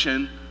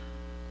conversation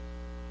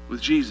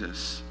with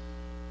Jesus.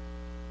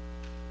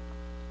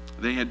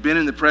 They had been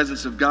in the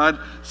presence of God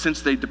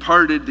since they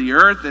departed the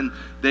earth, and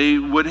they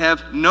would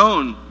have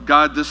known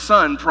God the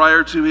Son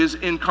prior to his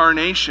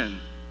incarnation.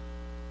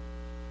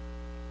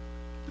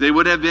 They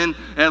would have been,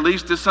 at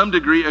least to some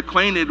degree,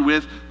 acquainted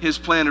with his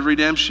plan of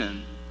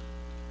redemption.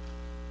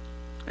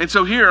 And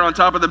so here on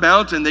top of the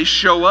mountain, they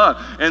show up,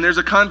 and there's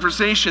a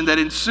conversation that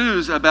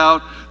ensues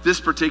about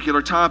this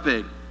particular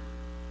topic.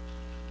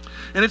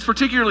 And it's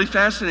particularly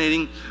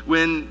fascinating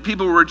when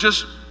people were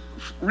just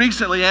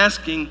recently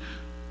asking,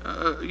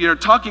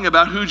 talking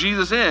about who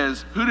Jesus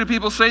is. Who do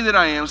people say that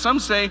I am? Some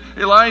say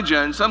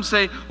Elijah, and some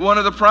say one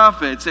of the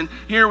prophets. And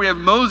here we have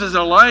Moses and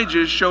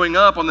Elijah showing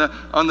up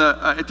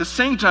at the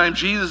same time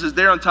Jesus is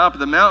there on top of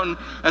the mountain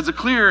as a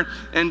clear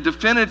and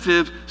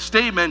definitive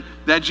statement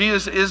that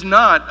Jesus is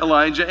not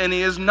Elijah and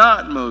he is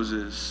not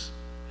Moses.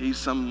 He's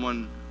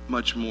someone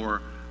much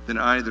more than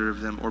either of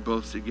them or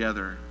both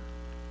together.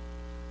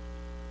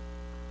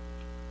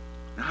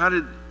 Now, how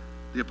did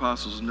the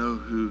apostles know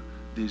who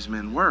these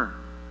men were?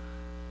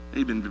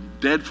 They'd been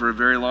dead for a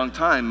very long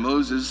time.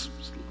 Moses,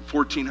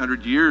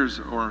 1,400 years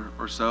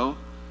or so.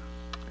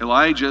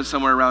 Elijah,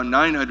 somewhere around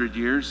 900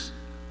 years.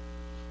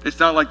 It's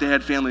not like they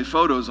had family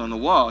photos on the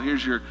wall.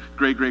 Here's your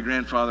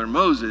great-great-grandfather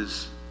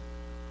Moses.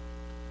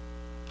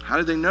 How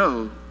did they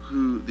know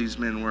who these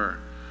men were?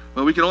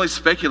 Well, we can only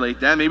speculate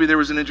that. Maybe there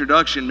was an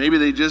introduction. Maybe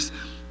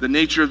the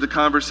nature of the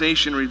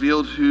conversation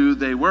revealed who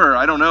they were.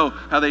 I don't know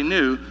how they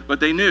knew, but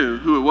they knew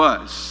who it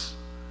was.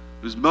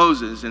 It was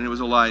Moses and it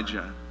was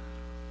Elijah.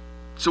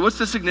 So what's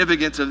the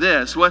significance of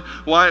this?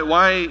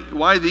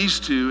 Why these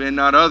two and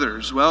not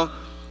others? Well,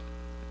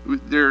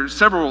 there are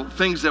several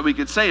things that we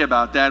could say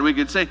about that. We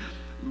could say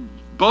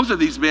both of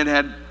these men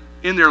had,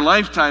 in their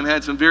lifetime,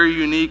 had some very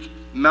unique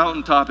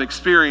mountaintop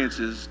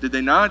experiences, did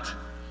they not?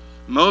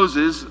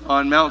 Moses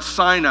on Mount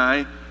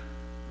Sinai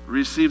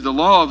received the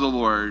law of the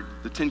Lord,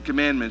 the Ten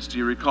Commandments. Do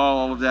you recall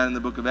all of that in the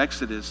book of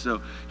Exodus?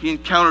 So he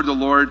encountered the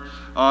Lord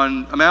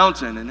on a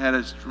mountain and had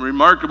a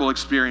remarkable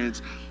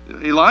experience.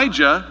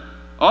 Elijah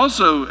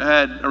also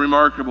had a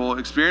remarkable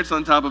experience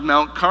on top of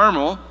Mount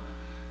Carmel.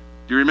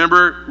 Do you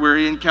remember where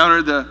he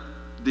encountered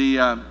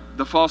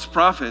the false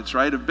prophets,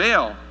 right, of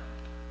Baal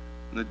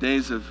in the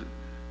days of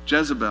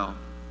Jezebel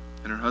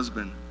and her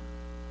husband?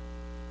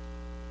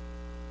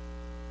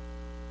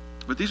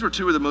 But these were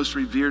two of the most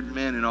revered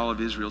men in all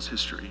of Israel's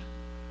history,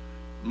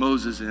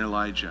 Moses and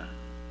Elijah.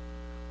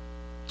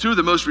 Two of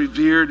the most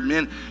revered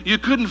men. You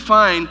couldn't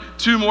find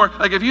two more.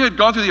 Like if you had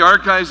gone through the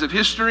archives of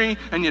history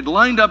and you'd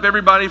lined up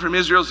everybody from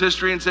Israel's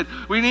history and said,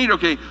 we need,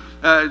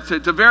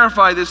 to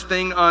verify this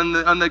thing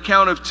on the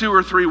count of 2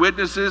 or 3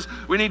 witnesses,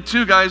 we need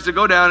 2 guys to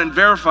go down and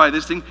verify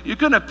this thing. You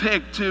couldn't have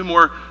picked 2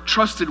 more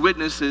trusted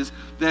witnesses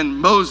than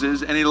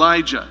Moses and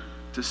Elijah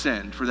to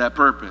send for that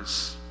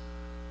purpose.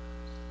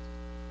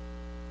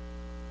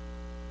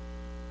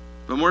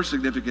 But more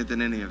significant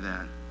than any of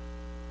that,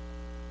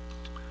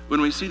 when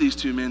we see these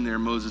 2 men there,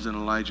 Moses and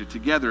Elijah,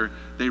 together,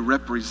 they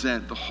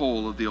represent the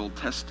whole of the Old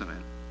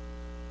Testament.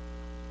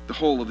 The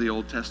whole of the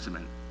Old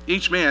Testament.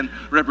 Each man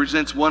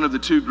represents one of the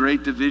 2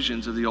 great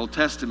divisions of the Old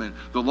Testament,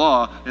 the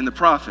law and the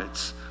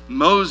prophets.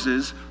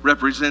 Moses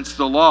represents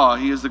the law.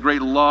 He is the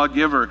great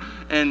lawgiver.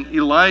 And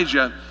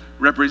Elijah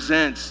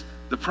represents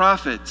the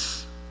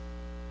prophets.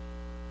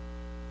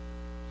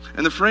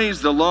 And the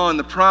phrase, the law and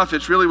the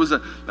prophets, really was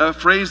a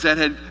phrase that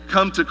had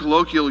come to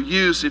colloquial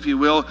use, if you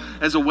will,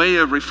 as a way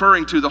of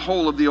referring to the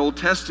whole of the Old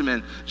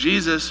Testament.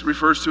 Jesus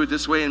refers to it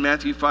this way in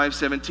Matthew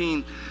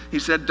 5:17. He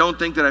said, don't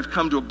think that I've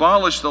come to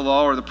abolish the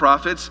law or the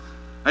prophets.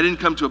 I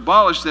didn't come to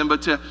abolish them,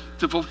 but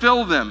to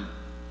fulfill them.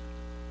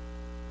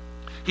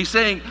 He's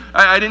saying,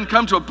 I didn't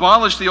come to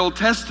abolish the Old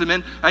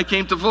Testament. I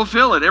came to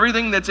fulfill it.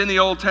 Everything that's in the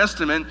Old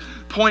Testament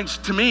points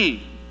to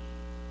me.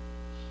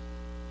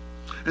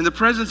 And the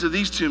presence of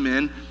these 2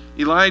 men,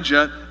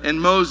 Elijah and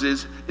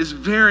Moses, is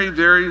very,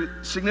 very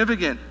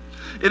significant.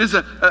 It is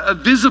a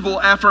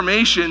visible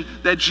affirmation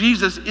that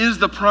Jesus is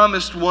the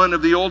promised one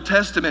of the Old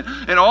Testament.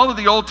 And all of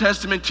the Old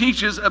Testament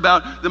teaches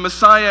about the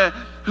Messiah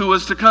who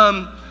was to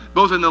come,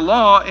 both in the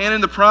law and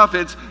in the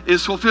prophets,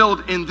 is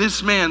fulfilled in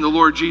this man, the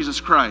Lord Jesus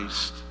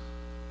Christ.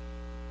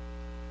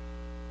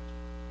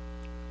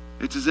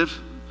 It's as if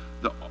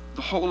the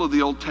whole of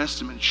the Old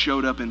Testament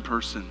showed up in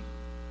person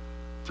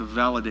to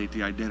validate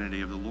the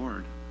identity of the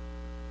Lord.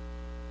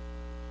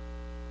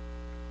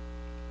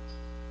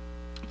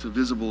 It's a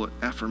visible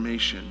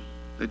affirmation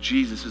that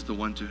Jesus is the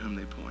one to whom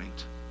they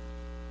point.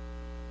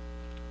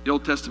 The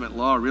Old Testament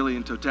law really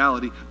in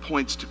totality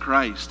points to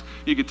Christ.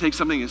 You could take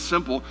something as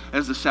simple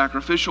as the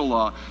sacrificial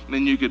law, and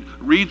then you could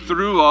read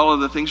through all of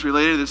the things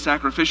related to the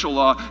sacrificial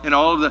law and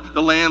all of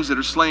the lambs that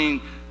are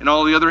slain and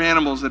all the other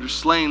animals that are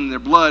slain, their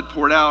blood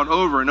poured out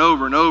over and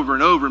over and over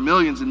and over,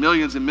 millions and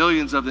millions and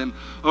millions of them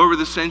over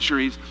the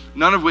centuries,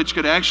 none of which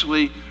could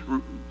actually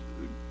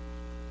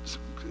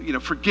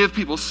forgive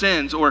people's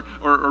sins or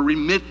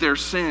remit their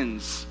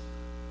sins.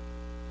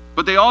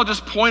 But they all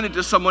just pointed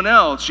to someone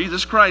else,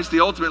 Jesus Christ, the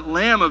ultimate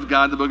Lamb of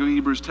God, the book of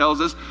Hebrews tells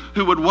us,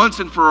 who would once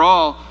and for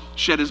all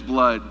shed his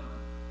blood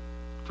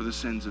for the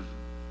sins of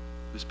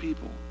his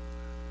people.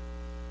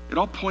 It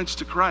all points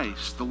to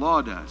Christ, the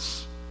law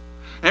does.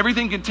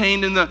 Everything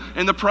contained in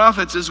the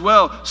prophets as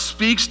well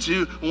speaks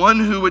to one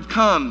who would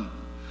come,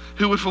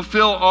 who would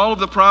fulfill all of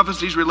the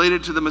prophecies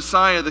related to the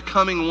Messiah, the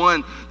coming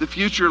one, the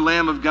future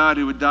Lamb of God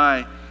who would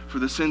die for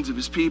the sins of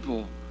his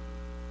people.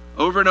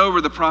 Over and over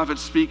the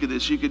prophets speak of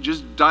this. You could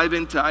just dive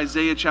into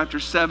Isaiah chapter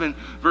 7,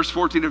 verse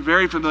 14, a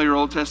very familiar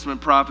Old Testament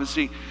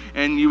prophecy,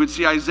 and you would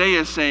see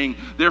Isaiah saying,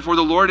 therefore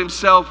the Lord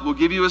himself will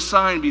give you a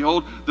sign.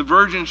 Behold, the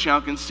virgin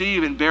shall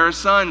conceive and bear a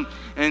son,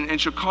 and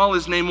shall call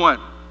his name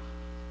what?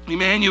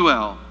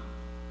 Emmanuel.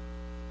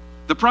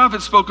 The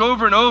prophets spoke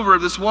over and over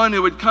of this one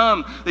who would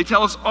come. They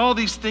tell us all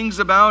these things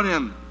about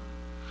him.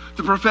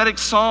 The prophetic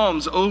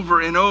psalms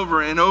over and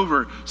over and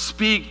over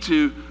speak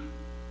to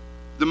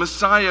the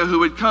Messiah who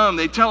would come.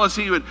 They tell us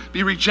he would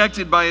be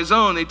rejected by his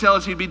own. They tell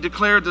us he'd be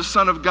declared the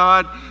Son of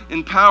God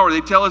in power.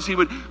 They tell us he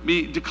would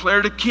be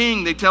declared a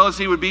king. They tell us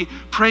he would be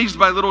praised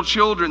by little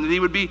children, that he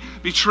would be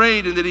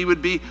betrayed and that he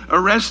would be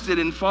arrested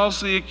and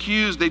falsely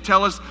accused. They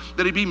tell us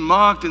that he'd be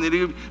mocked and that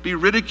he would be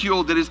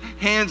ridiculed, that his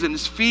hands and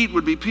his feet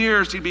would be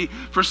pierced. He'd be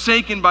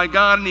forsaken by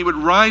God and he would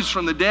rise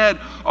from the dead.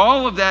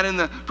 All of that in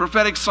the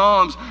prophetic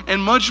Psalms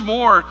and much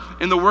more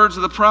in the words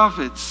of the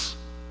prophets.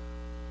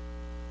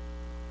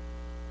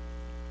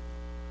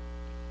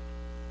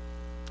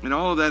 And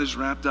all of that is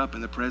wrapped up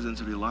in the presence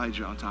of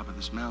Elijah on top of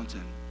this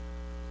mountain.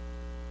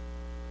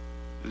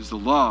 It is the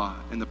law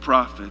and the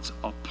prophets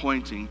all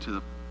pointing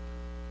to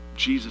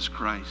Jesus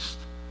Christ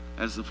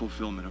as the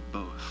fulfillment of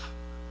both.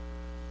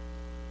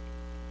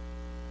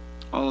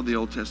 All of the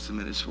Old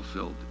Testament is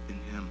fulfilled in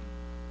him.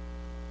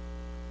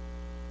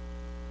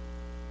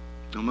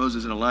 Now,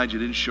 Moses and Elijah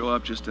didn't show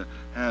up just to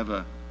have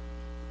a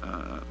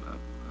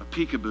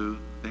peekaboo.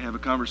 They have a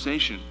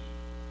conversation.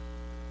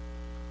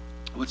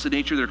 What's the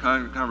nature of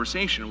their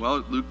conversation?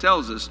 Well, Luke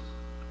tells us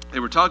they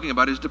were talking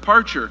about his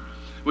departure,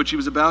 which he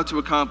was about to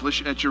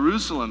accomplish at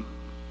Jerusalem.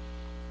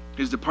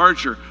 His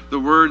departure, the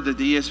word that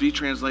the ESV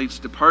translates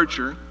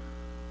departure,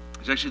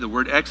 is actually the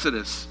word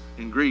exodus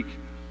in Greek.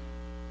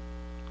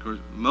 Of course,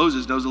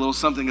 Moses knows a little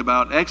something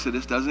about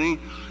Exodus, doesn't he?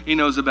 He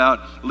knows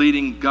about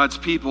leading God's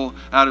people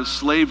out of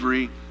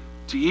slavery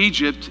to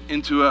Egypt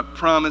into a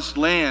promised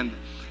land.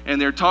 And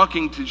they're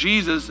talking to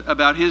Jesus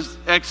about his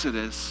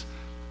exodus,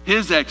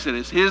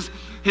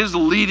 his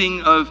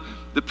leading of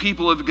the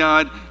people of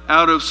God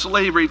out of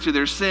slavery to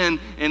their sin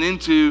and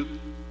into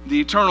the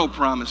eternal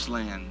promised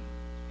land.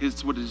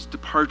 It's what his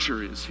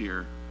departure is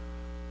here.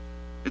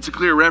 It's a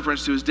clear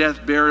reference to his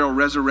death, burial,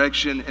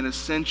 resurrection, and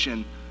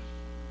ascension.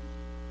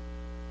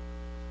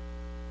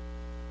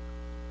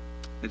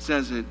 It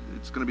says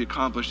it's going to be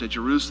accomplished at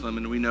Jerusalem,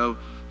 and we know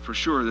for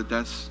sure that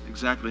that's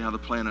exactly how the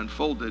plan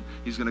unfolded.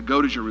 He's going to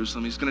go to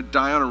Jerusalem. He's going to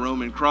die on a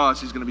Roman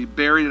cross. He's going to be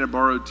buried in a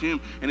borrowed tomb,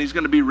 and he's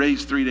going to be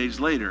raised 3 days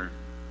later.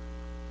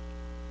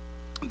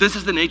 This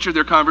is the nature of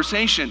their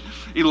conversation.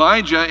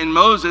 Elijah and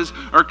Moses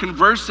are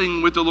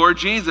conversing with the Lord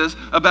Jesus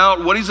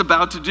about what he's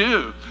about to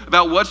do,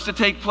 about what's to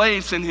take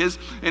place in his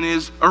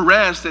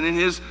arrest and in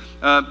his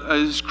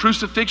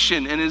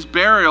crucifixion and his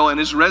burial and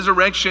his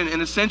resurrection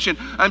and ascension.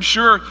 I'm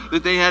sure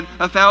that they had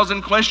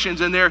 1,000 questions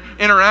and they're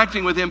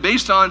interacting with him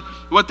based on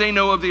what they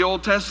know of the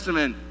Old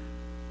Testament.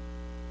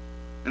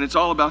 And it's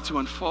all about to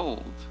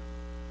unfold.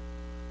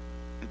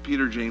 And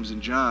Peter, James,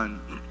 and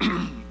John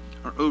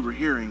are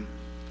overhearing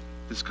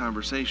this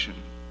conversation.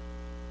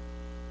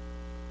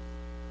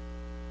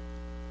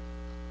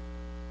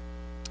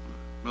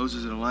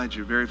 Moses and Elijah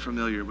are very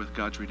familiar with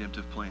God's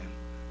redemptive plan.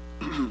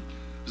 It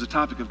was a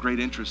topic of great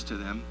interest to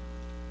them.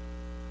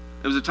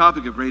 It was a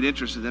topic of great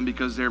interest to them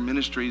because their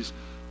ministries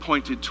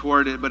pointed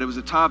toward it, but it was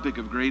a topic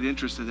of great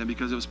interest to them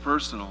because it was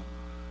personal.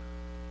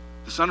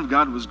 The Son of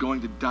God was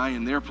going to die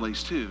in their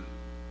place too.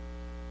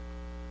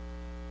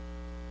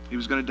 He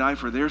was going to die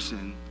for their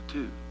sin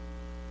too.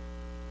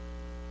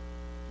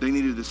 They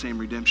needed the same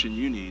redemption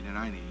you need and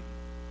I need.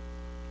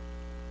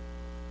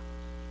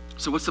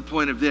 So what's the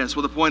point of this?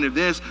 Well, the point of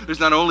this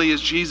is not only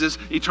is Jesus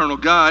eternal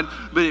God,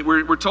 but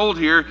we're told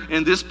here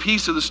in this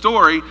piece of the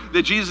story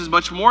that Jesus is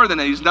much more than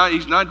that.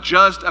 He's not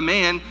just a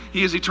man,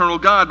 he is eternal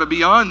God. But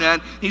beyond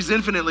that, he's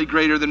infinitely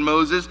greater than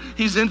Moses.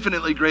 He's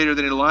infinitely greater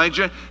than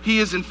Elijah. He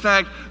is, in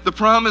fact, the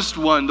promised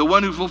one, the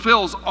one who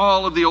fulfills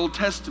all of the Old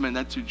Testament.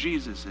 That's who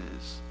Jesus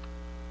is.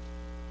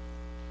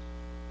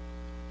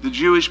 The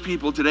Jewish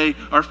people today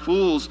are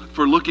fools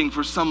for looking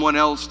for someone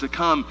else to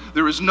come.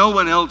 There is no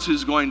one else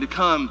who's going to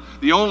come.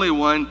 The only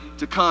one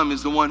to come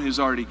is the one who's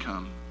already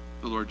come,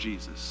 the Lord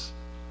Jesus.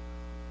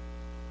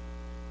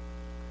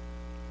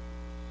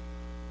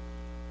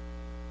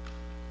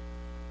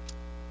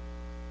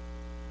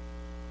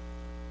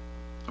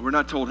 We're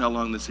not told how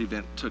long this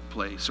event took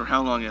place or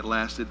how long it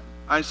lasted.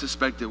 I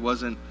suspect it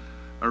wasn't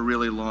a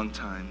really long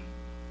time.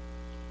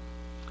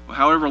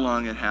 However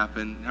long it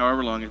happened,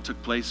 however long it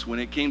took place, when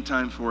it came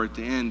time for it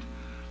to end,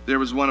 there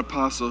was one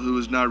apostle who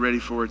was not ready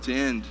for it to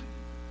end.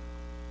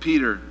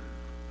 Peter.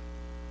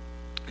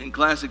 In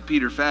classic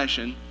Peter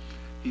fashion,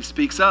 he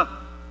speaks up.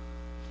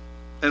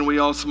 And we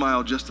all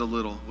smile just a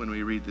little when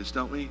we read this,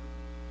 don't we?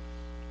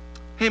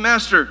 Hey,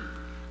 Master,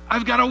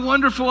 I've got a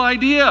wonderful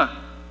idea.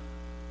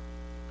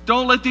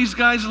 Don't let these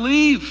guys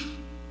leave.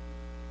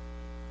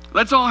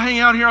 Let's all hang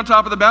out here on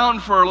top of the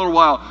mountain for a little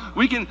while.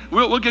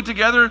 We'll get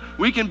together.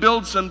 We can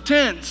build some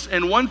tents,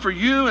 and one for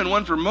you, and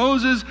one for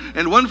Moses,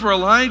 and one for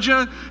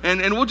Elijah,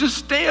 and we'll just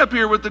stay up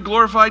here with the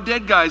glorified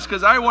dead guys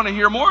because I want to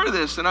hear more of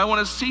this, and I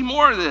want to see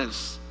more of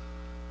this.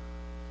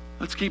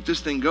 Let's keep this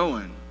thing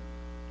going.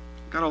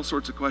 Got all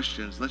sorts of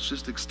questions. Let's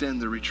just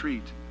extend the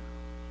retreat.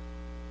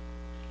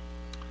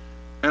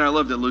 And I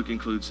love that Luke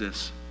includes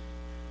this.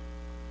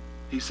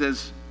 He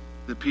says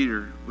that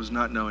Peter was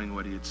not knowing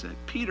what he had said.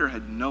 Peter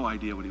had no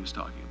idea what he was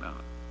talking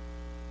about.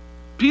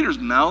 Peter's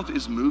mouth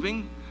is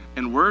moving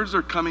and words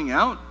are coming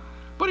out,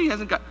 but he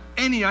hasn't got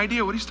any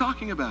idea what he's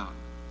talking about.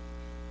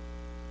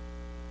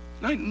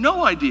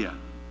 No idea.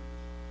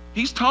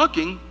 He's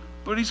talking,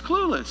 but he's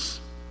clueless.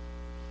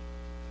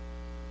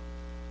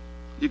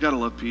 You got to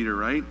love Peter,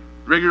 right?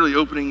 Regularly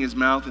opening his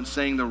mouth and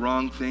saying the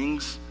wrong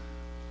things.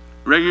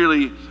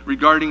 Regularly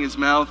regarding his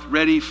mouth,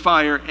 ready,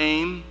 fire,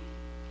 aim,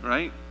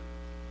 right?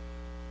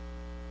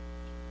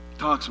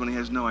 Talks when he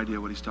has no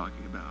idea what he's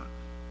talking about.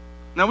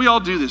 Now, we all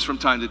do this from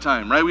time to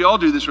time, right? We all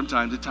do this from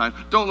time to time.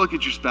 Don't look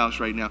at your spouse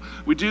right now.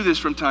 We do this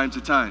from time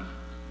to time.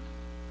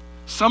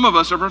 Some of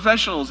us are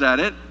professionals at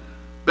it,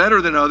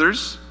 better than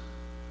others.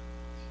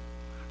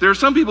 There are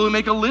some people who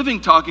make a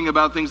living talking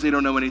about things they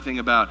don't know anything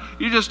about.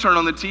 You just turn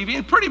on the TV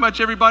and pretty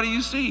much everybody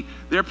you see,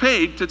 they're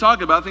paid to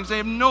talk about things they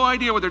have no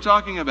idea what they're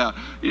talking about.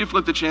 You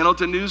flip the channel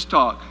to news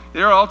talk.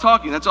 They're all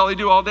talking. That's all they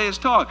do all day is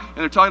talk. And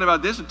they're talking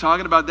about this and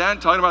talking about that and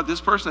talking about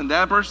this person and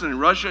that person and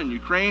Russia and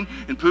Ukraine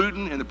and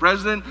Putin and the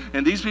president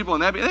and these people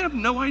and that. They have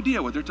no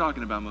idea what they're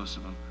talking about, most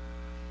of them.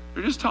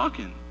 They're just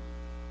talking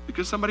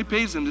because somebody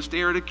pays them to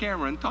stare at a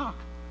camera and talk.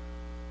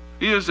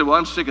 You just say, well,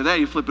 I'm sick of that.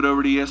 You flip it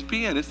over to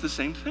ESPN. It's the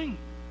same thing.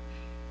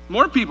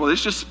 More people,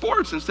 it's just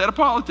sports instead of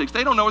politics.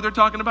 They don't know what they're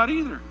talking about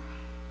either.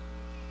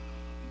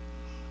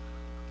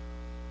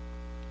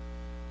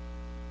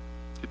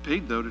 Get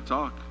paid, though, to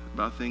talk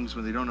about things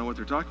when they don't know what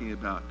they're talking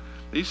about.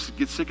 They used to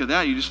get sick of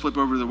that. You just flip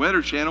over to the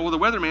Weather Channel. Well, the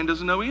weatherman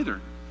doesn't know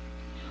either.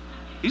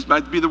 He's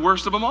about to be the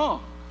worst of them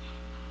all.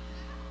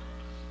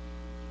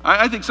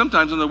 I think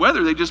sometimes on the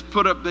weather, they just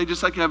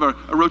have a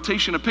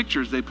rotation of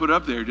pictures they put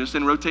up there, just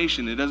in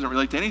rotation. It doesn't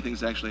relate to anything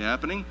that's actually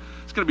happening.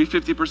 It's going to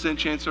be 50%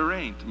 chance of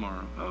rain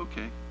tomorrow.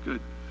 Okay, good.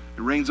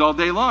 It rains all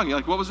day long. You're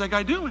like, what was that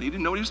guy doing? He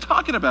didn't know what he was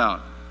talking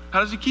about.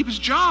 How does he keep his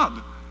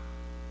job?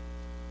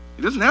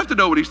 He doesn't have to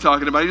know what he's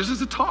talking about. He just has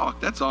to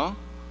talk. That's all.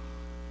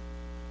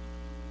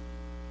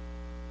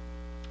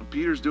 Well,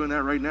 Peter's doing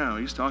that right now.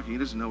 He's talking. He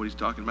doesn't know what he's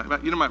talking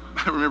about. You know,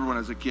 I remember when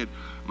I was a kid,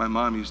 my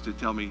mom used to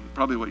tell me,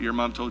 probably what your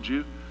mom told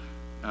you,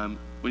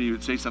 when you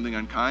would say something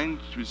unkind,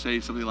 she would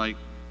say something like,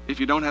 if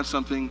you don't have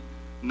something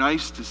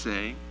nice to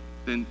say,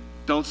 then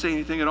don't say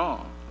anything at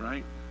all,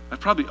 right?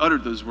 I've probably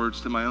uttered those words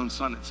to my own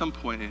son at some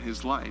point in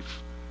his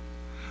life.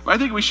 But I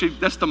think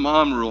that's the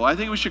mom rule. I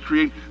think we should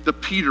create the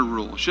Peter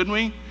rule, shouldn't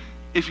we?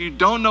 If you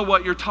don't know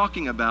what you're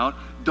talking about,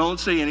 don't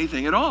say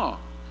anything at all.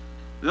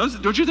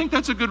 Don't you think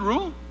that's a good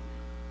rule?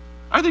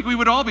 I think we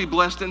would all be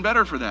blessed and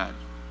better for that.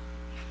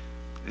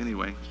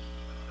 Anyway.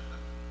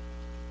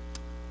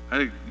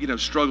 I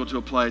struggle to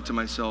apply it to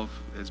myself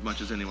as much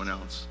as anyone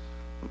else.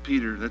 Well,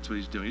 Peter, that's what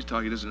he's doing. He's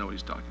talking, he doesn't know what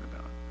he's talking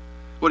about.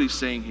 What he's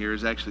saying here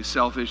is actually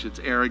selfish, it's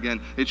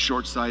arrogant, it's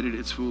short-sighted,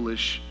 it's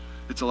foolish.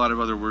 It's a lot of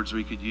other words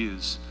we could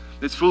use.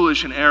 It's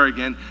foolish and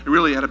arrogant,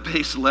 really at a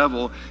base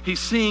level. He's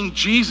seeing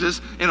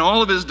Jesus in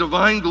all of his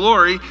divine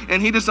glory,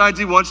 and he decides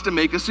he wants to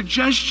make a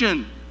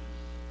suggestion.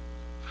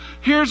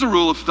 Here's a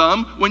rule of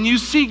thumb. When you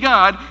see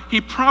God,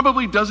 he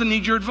probably doesn't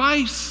need your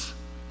advice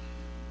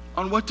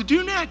on what to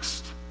do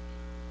next.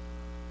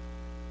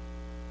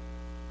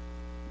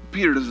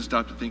 Peter doesn't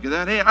stop to think of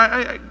that. Hey,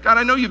 God,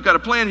 I know you've got a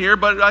plan here,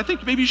 but I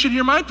think maybe you should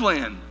hear my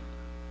plan.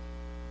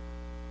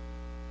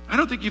 I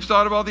don't think you've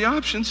thought of all the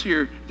options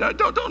here.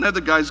 Don't have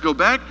the guys go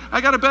back. I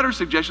got a better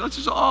suggestion. Let's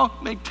just all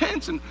make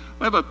tents and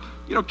have a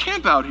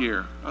camp out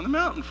here on the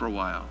mountain for a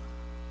while.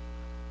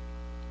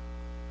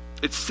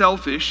 It's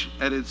selfish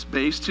at its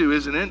base too,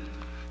 isn't it?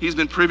 He's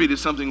been privy to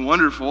something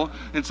wonderful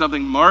and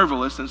something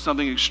marvelous and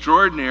something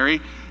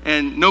extraordinary,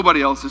 and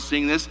nobody else is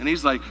seeing this. And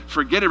he's like,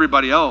 forget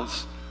everybody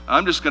else.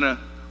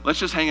 Let's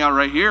just hang out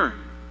right here.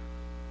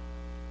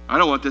 I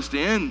don't want this to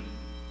end.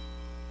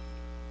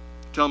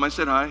 Tell him I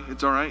said hi.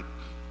 It's all right.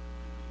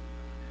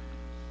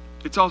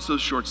 It's also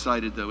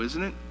short-sighted, though,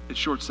 isn't it? It's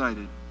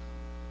short-sighted.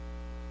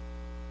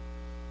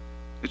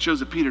 It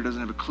shows that Peter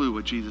doesn't have a clue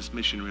what Jesus'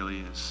 mission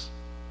really is.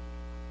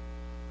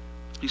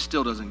 He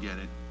still doesn't get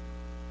it.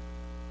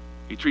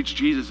 He treats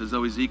Jesus as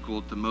though he's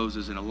equal to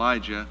Moses and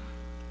Elijah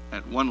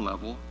at one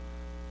level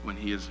when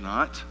he is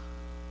not.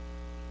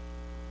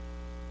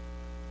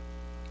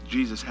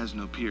 Jesus has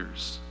no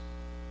peers.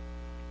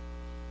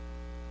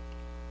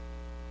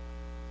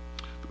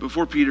 But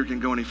before Peter can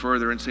go any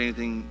further and say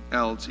anything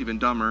else, even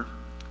dumber,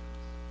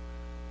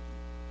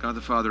 God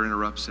the Father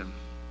interrupts him.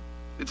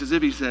 It's as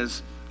if he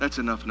says, that's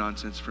enough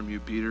nonsense from you,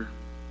 Peter.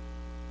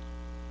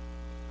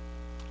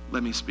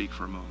 Let me speak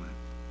for a moment.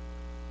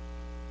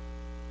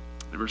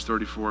 In verse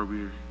 34,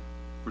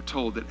 we're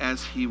told that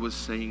as he was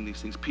saying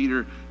these things,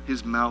 Peter,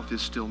 his mouth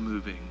is still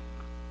moving.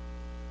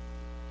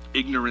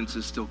 Ignorance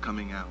is still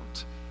coming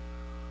out.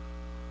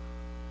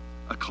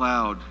 A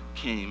cloud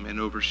came and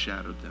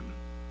overshadowed them,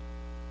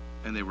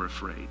 and they were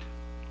afraid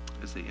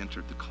as they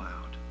entered the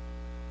cloud.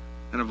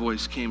 And a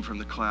voice came from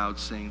the cloud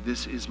saying,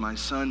 this is my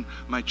son,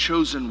 my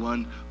chosen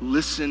one.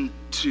 Listen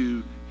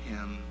to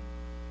him.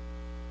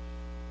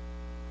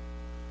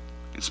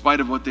 In spite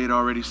of what they had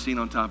already seen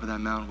on top of that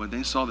mountain, when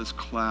they saw this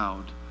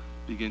cloud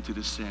begin to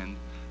descend,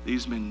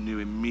 these men knew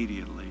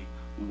immediately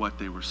what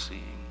they were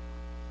seeing.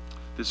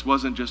 This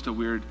wasn't just a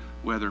weird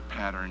weather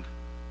pattern.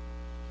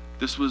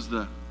 This was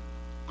the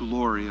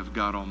glory of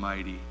God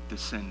Almighty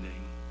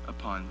descending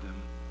upon them.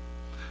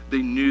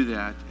 They knew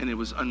that, and it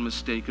was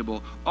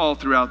unmistakable. All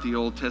throughout the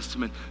Old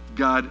Testament,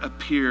 God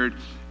appeared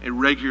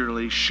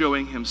regularly,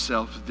 showing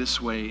himself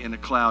this way in a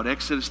cloud.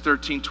 Exodus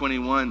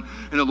 13:21,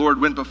 and the Lord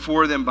went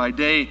before them by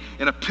day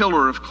in a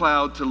pillar of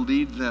cloud to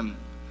lead them.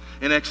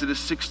 In Exodus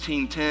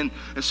 16:10,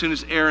 as soon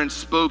as Aaron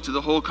spoke to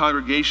the whole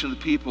congregation of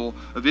the people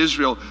of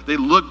Israel, they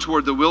looked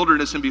toward the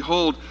wilderness, and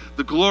behold,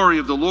 the glory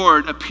of the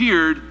Lord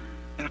appeared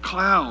in a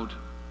cloud.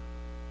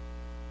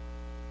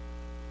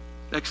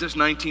 Exodus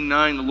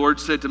 19:9, the Lord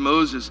said to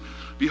Moses,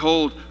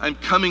 behold, I'm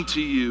coming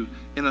to you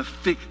in a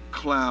thick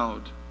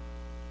cloud.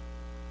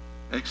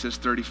 Exodus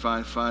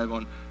 34:5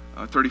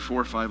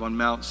 on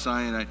Mount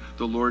Sinai,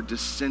 the Lord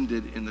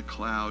descended in the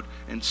cloud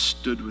and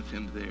stood with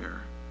him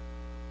there.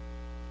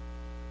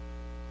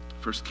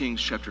 1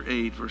 Kings chapter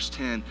 8, verse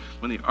 10,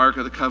 when the Ark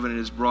of the Covenant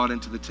is brought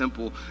into the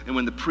temple, and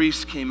when the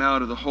priests came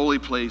out of the holy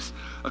place,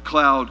 a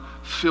cloud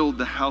filled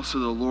the house of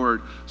the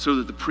Lord, so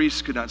that the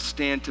priests could not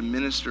stand to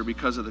minister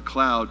because of the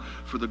cloud,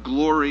 for the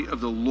glory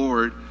of the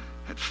Lord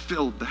had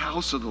filled the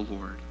house of the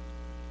Lord.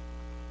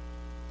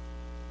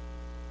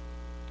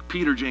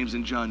 Peter, James,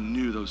 and John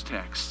knew those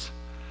texts.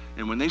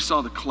 And when they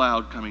saw the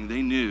cloud coming,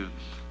 they knew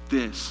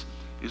this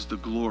is the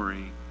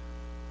glory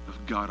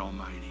of God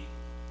Almighty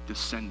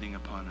descending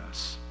upon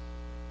us.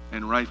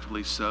 And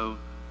rightfully so,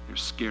 they're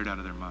scared out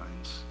of their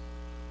minds.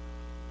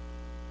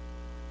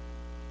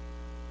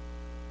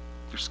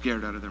 They're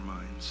scared out of their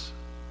minds.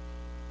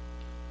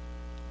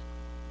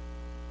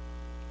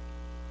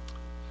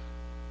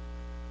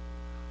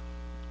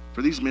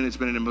 For these men, it's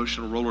been an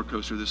emotional roller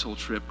coaster this whole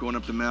trip, going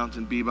up the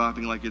mountain,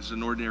 bebopping like it's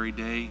an ordinary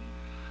day.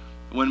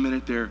 One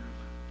minute they're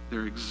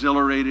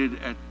exhilarated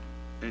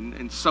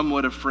and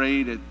somewhat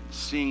afraid at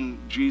seeing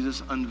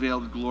Jesus'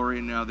 unveiled glory,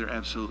 and now they're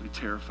absolutely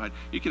terrified.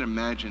 You can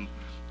imagine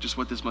just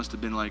what this must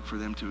have been like for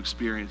them to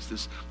experience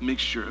this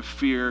mixture of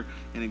fear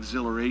and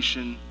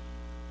exhilaration.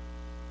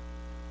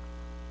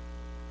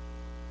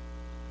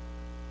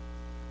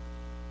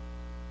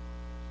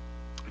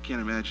 I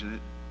can't imagine it.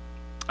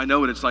 I know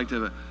what it's like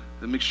to have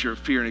a mixture of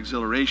fear and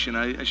exhilaration.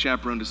 I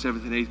chaperoned a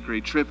 7th and 8th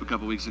grade trip a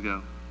couple weeks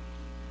ago.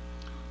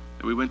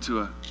 And we went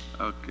to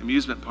a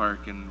amusement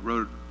park and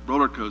rode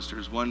roller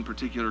coasters, one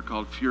particular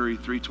called Fury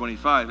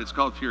 325. It's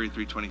called Fury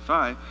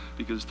 325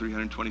 because it's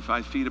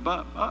 325 feet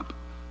up.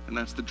 And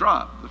that's the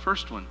drop, the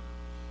first one.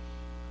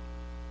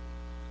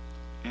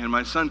 And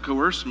my son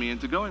coerced me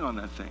into going on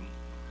that thing.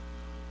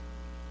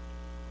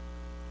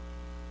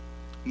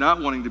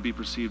 Not wanting to be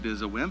perceived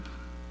as a wimp.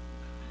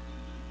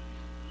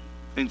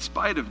 In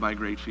spite of my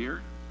great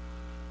fear,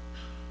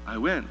 I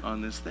went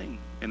on this thing.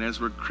 And as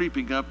we're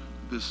creeping up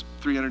this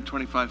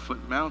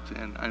 325-foot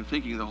mountain, I'm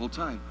thinking the whole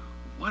time,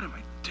 what am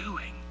I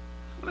doing?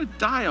 I'm going to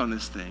die on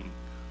this thing.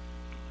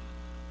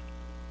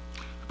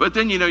 But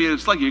then,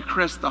 it's like you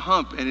crest the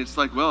hump, and it's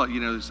like, well,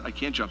 I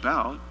can't jump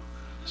out.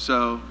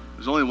 So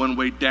there's only one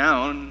way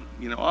down,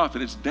 off,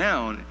 and it's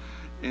down.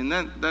 And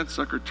that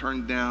sucker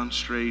turned down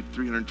straight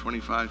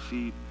 325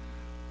 feet.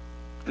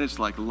 And it's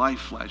like life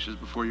flashes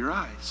before your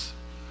eyes.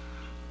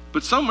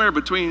 But somewhere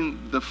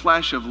between the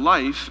flash of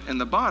life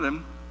and the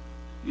bottom,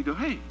 you go,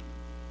 hey,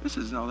 this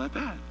isn't all that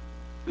bad.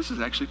 This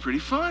is actually pretty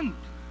fun.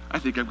 I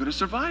think I'm going to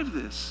survive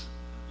this.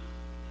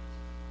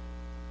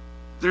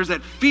 There's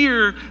that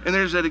fear and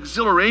there's that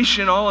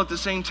exhilaration all at the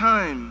same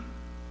time.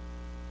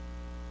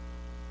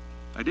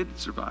 I did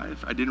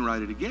survive. I didn't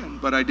ride it again,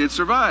 but I did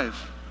survive.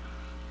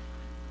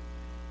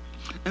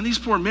 And these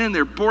poor men,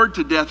 they're bored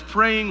to death,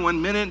 praying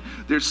one minute.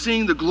 They're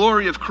seeing the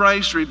glory of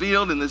Christ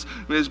revealed and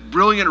this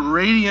brilliant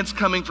radiance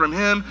coming from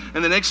him.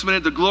 And the next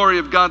minute, the glory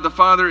of God the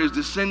Father is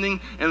descending,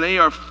 and they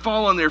are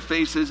fall on their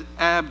faces,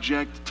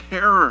 abject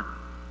terror.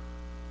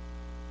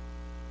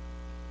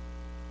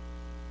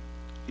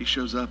 He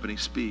shows up and he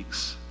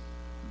speaks.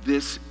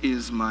 This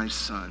is my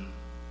son,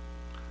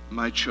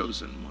 my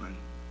chosen one.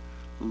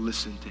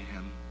 Listen to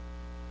him.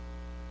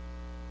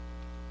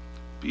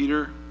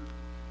 Peter,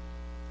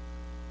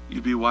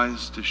 you'd be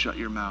wise to shut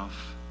your mouth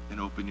and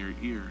open your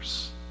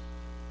ears.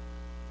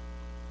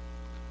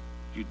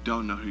 You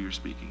don't know who you're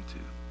speaking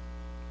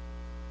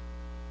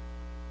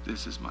to.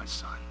 This is my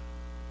son.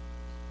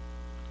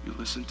 You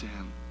listen to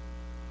him.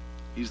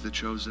 He's the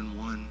chosen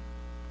one.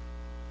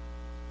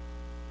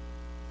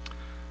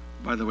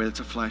 By the way, that's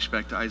a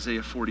flashback to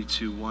Isaiah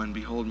 42:1.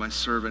 Behold, my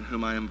servant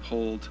whom I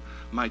uphold,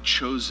 my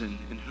chosen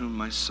in whom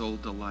my soul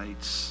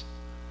delights.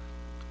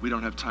 We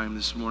don't have time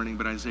this morning,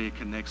 but Isaiah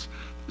connects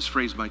this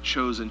phrase, my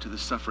chosen, to the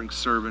suffering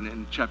servant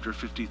in chapter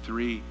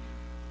 53.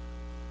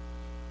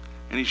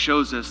 And he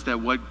shows us that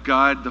what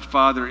God the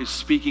Father is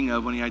speaking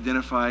of when he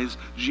identifies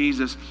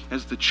Jesus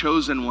as the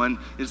chosen one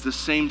is the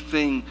same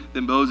thing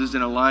that Moses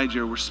and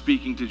Elijah were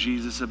speaking to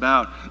Jesus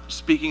about,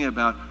 speaking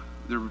about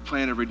the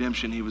plan of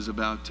redemption he was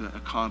about to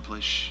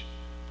accomplish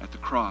at the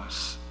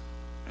cross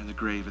and the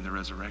grave and the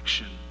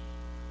resurrection.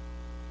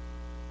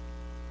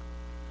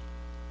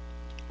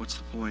 What's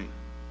the point?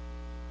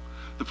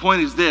 The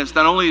point is this: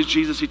 not only is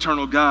Jesus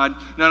eternal God,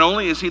 not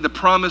only is he the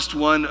promised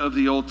one of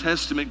the Old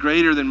Testament,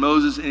 greater than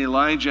Moses and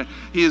Elijah,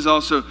 he is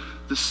also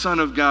the Son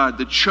of God,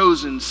 the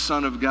chosen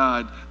Son of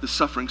God, the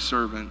suffering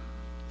servant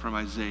from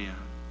Isaiah.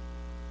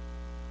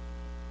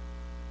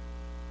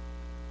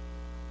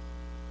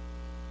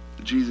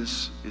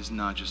 Jesus is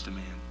not just a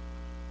man.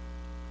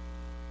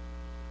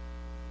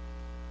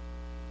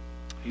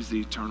 He's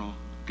the eternal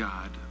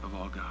God of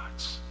all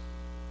gods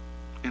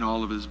in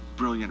all of his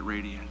brilliant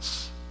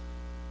radiance.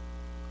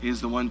 He is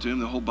the one to whom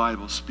the whole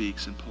Bible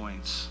speaks and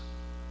points.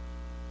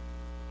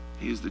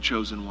 He is the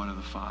chosen one of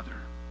the Father,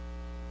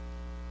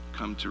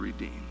 come to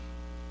redeem.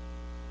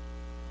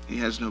 He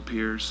has no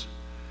peers.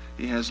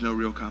 He has no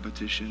real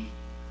competition.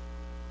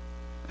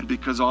 And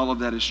because all of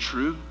that is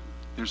true,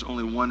 there's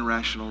only one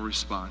rational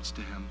response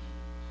to him.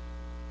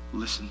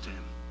 Listen to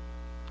him.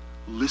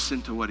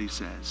 Listen to what he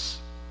says.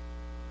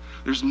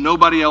 There's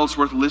nobody else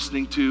worth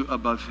listening to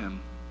above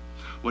him.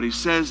 What he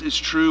says is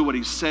true. What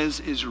he says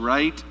is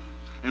right.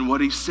 And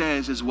what he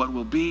says is what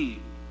will be.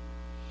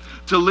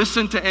 To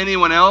listen to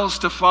anyone else,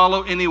 to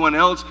follow anyone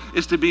else,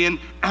 is to be an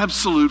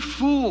absolute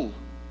fool,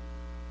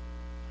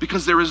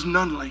 because there is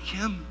none like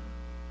him.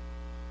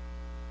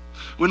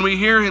 When we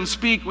hear him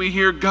speak, we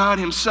hear God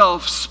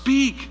himself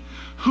speak.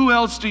 Who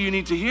else do you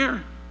need to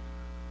hear?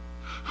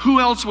 Who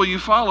else will you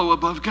follow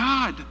above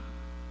God?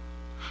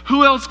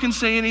 Who else can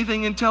say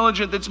anything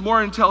intelligent that's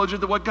more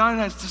intelligent than what God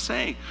has to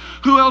say?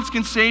 Who else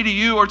can say to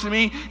you or to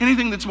me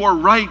anything that's more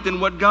right than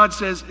what God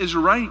says is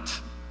right?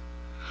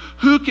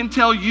 Who can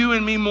tell you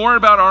and me more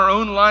about our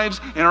own lives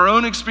and our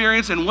own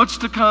experience and what's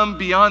to come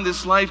beyond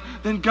this life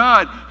than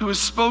God, who has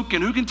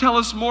spoken? Who can tell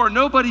us more?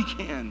 Nobody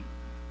can.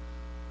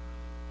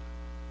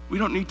 We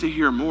don't need to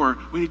hear more.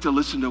 We need to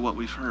listen to what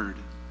we've heard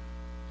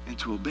and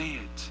to obey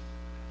it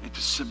and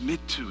to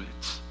submit to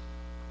it.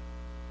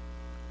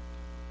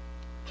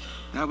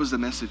 That was the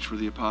message for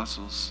the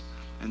apostles,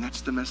 and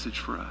that's the message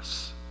for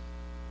us.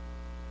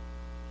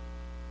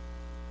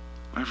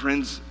 My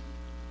friends,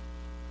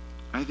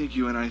 I think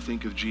you and I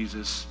think of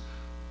Jesus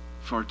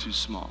far too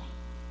small.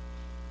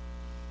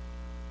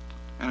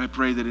 And I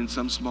pray that in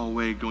some small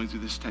way, going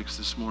through this text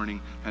this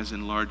morning has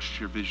enlarged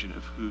your vision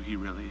of who he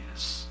really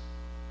is.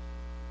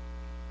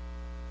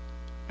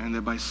 And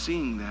that by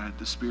seeing that,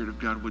 the Spirit of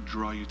God would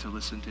draw you to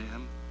listen to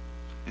him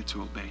and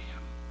to obey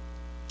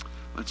him.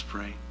 Let's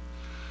pray.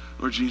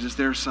 Lord Jesus,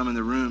 there are some in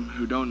the room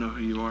who don't know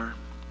who you are,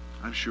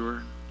 I'm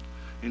sure.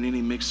 In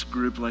any mixed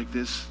group like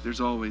this,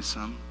 there's always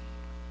some.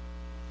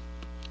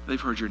 They've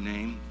heard your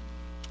name,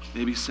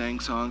 maybe sang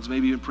songs,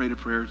 maybe even prayed a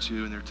prayer or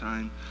two in their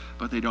time,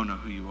 but they don't know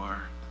who you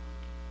are.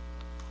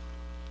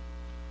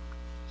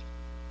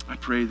 I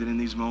pray that in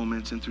these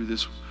moments and through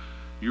this,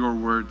 your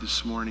word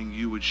this morning,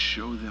 you would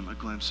show them a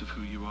glimpse of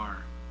who you are.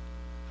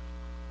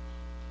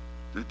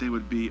 That they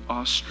would be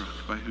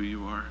awestruck by who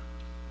you are.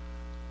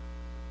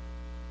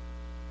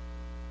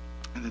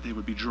 And that they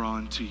would be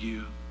drawn to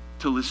you,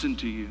 to listen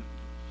to you.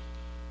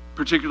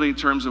 Particularly in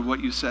terms of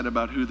what you said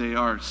about who they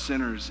are,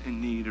 sinners in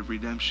need of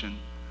redemption.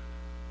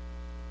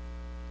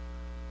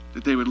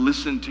 That they would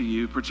listen to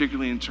you,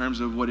 particularly in terms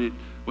of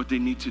what they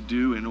need to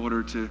do in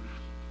order to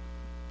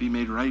be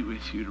made right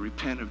with you, to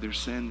repent of their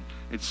sin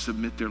and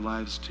submit their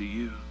lives to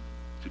you,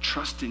 to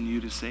trust in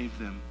you to save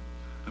them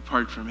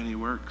apart from any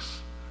works.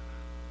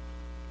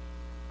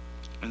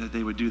 And that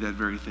they would do that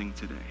very thing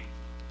today.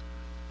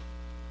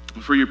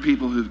 And for your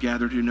people who've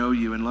gathered, who know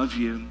you and love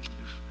you, have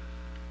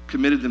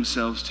committed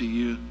themselves to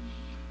you,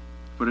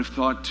 but have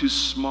thought too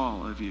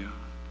small of you,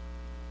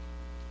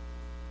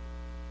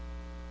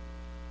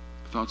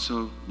 thought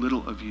so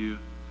little of you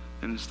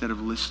that instead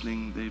of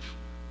listening, they've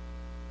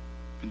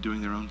been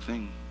doing their own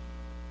thing,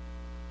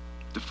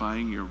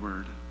 defying your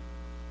word,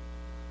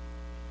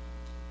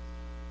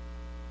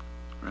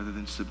 rather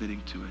than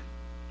submitting to it.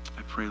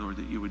 I pray, Lord,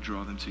 that you would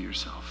draw them to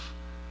yourself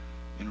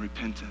in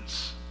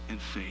repentance and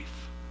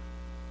faith.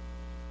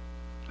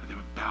 That they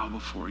would bow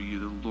before you,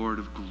 the Lord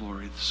of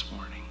glory, this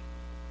morning.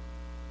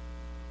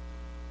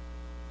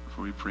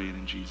 For we pray it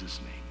in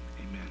Jesus'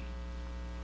 name. Amen.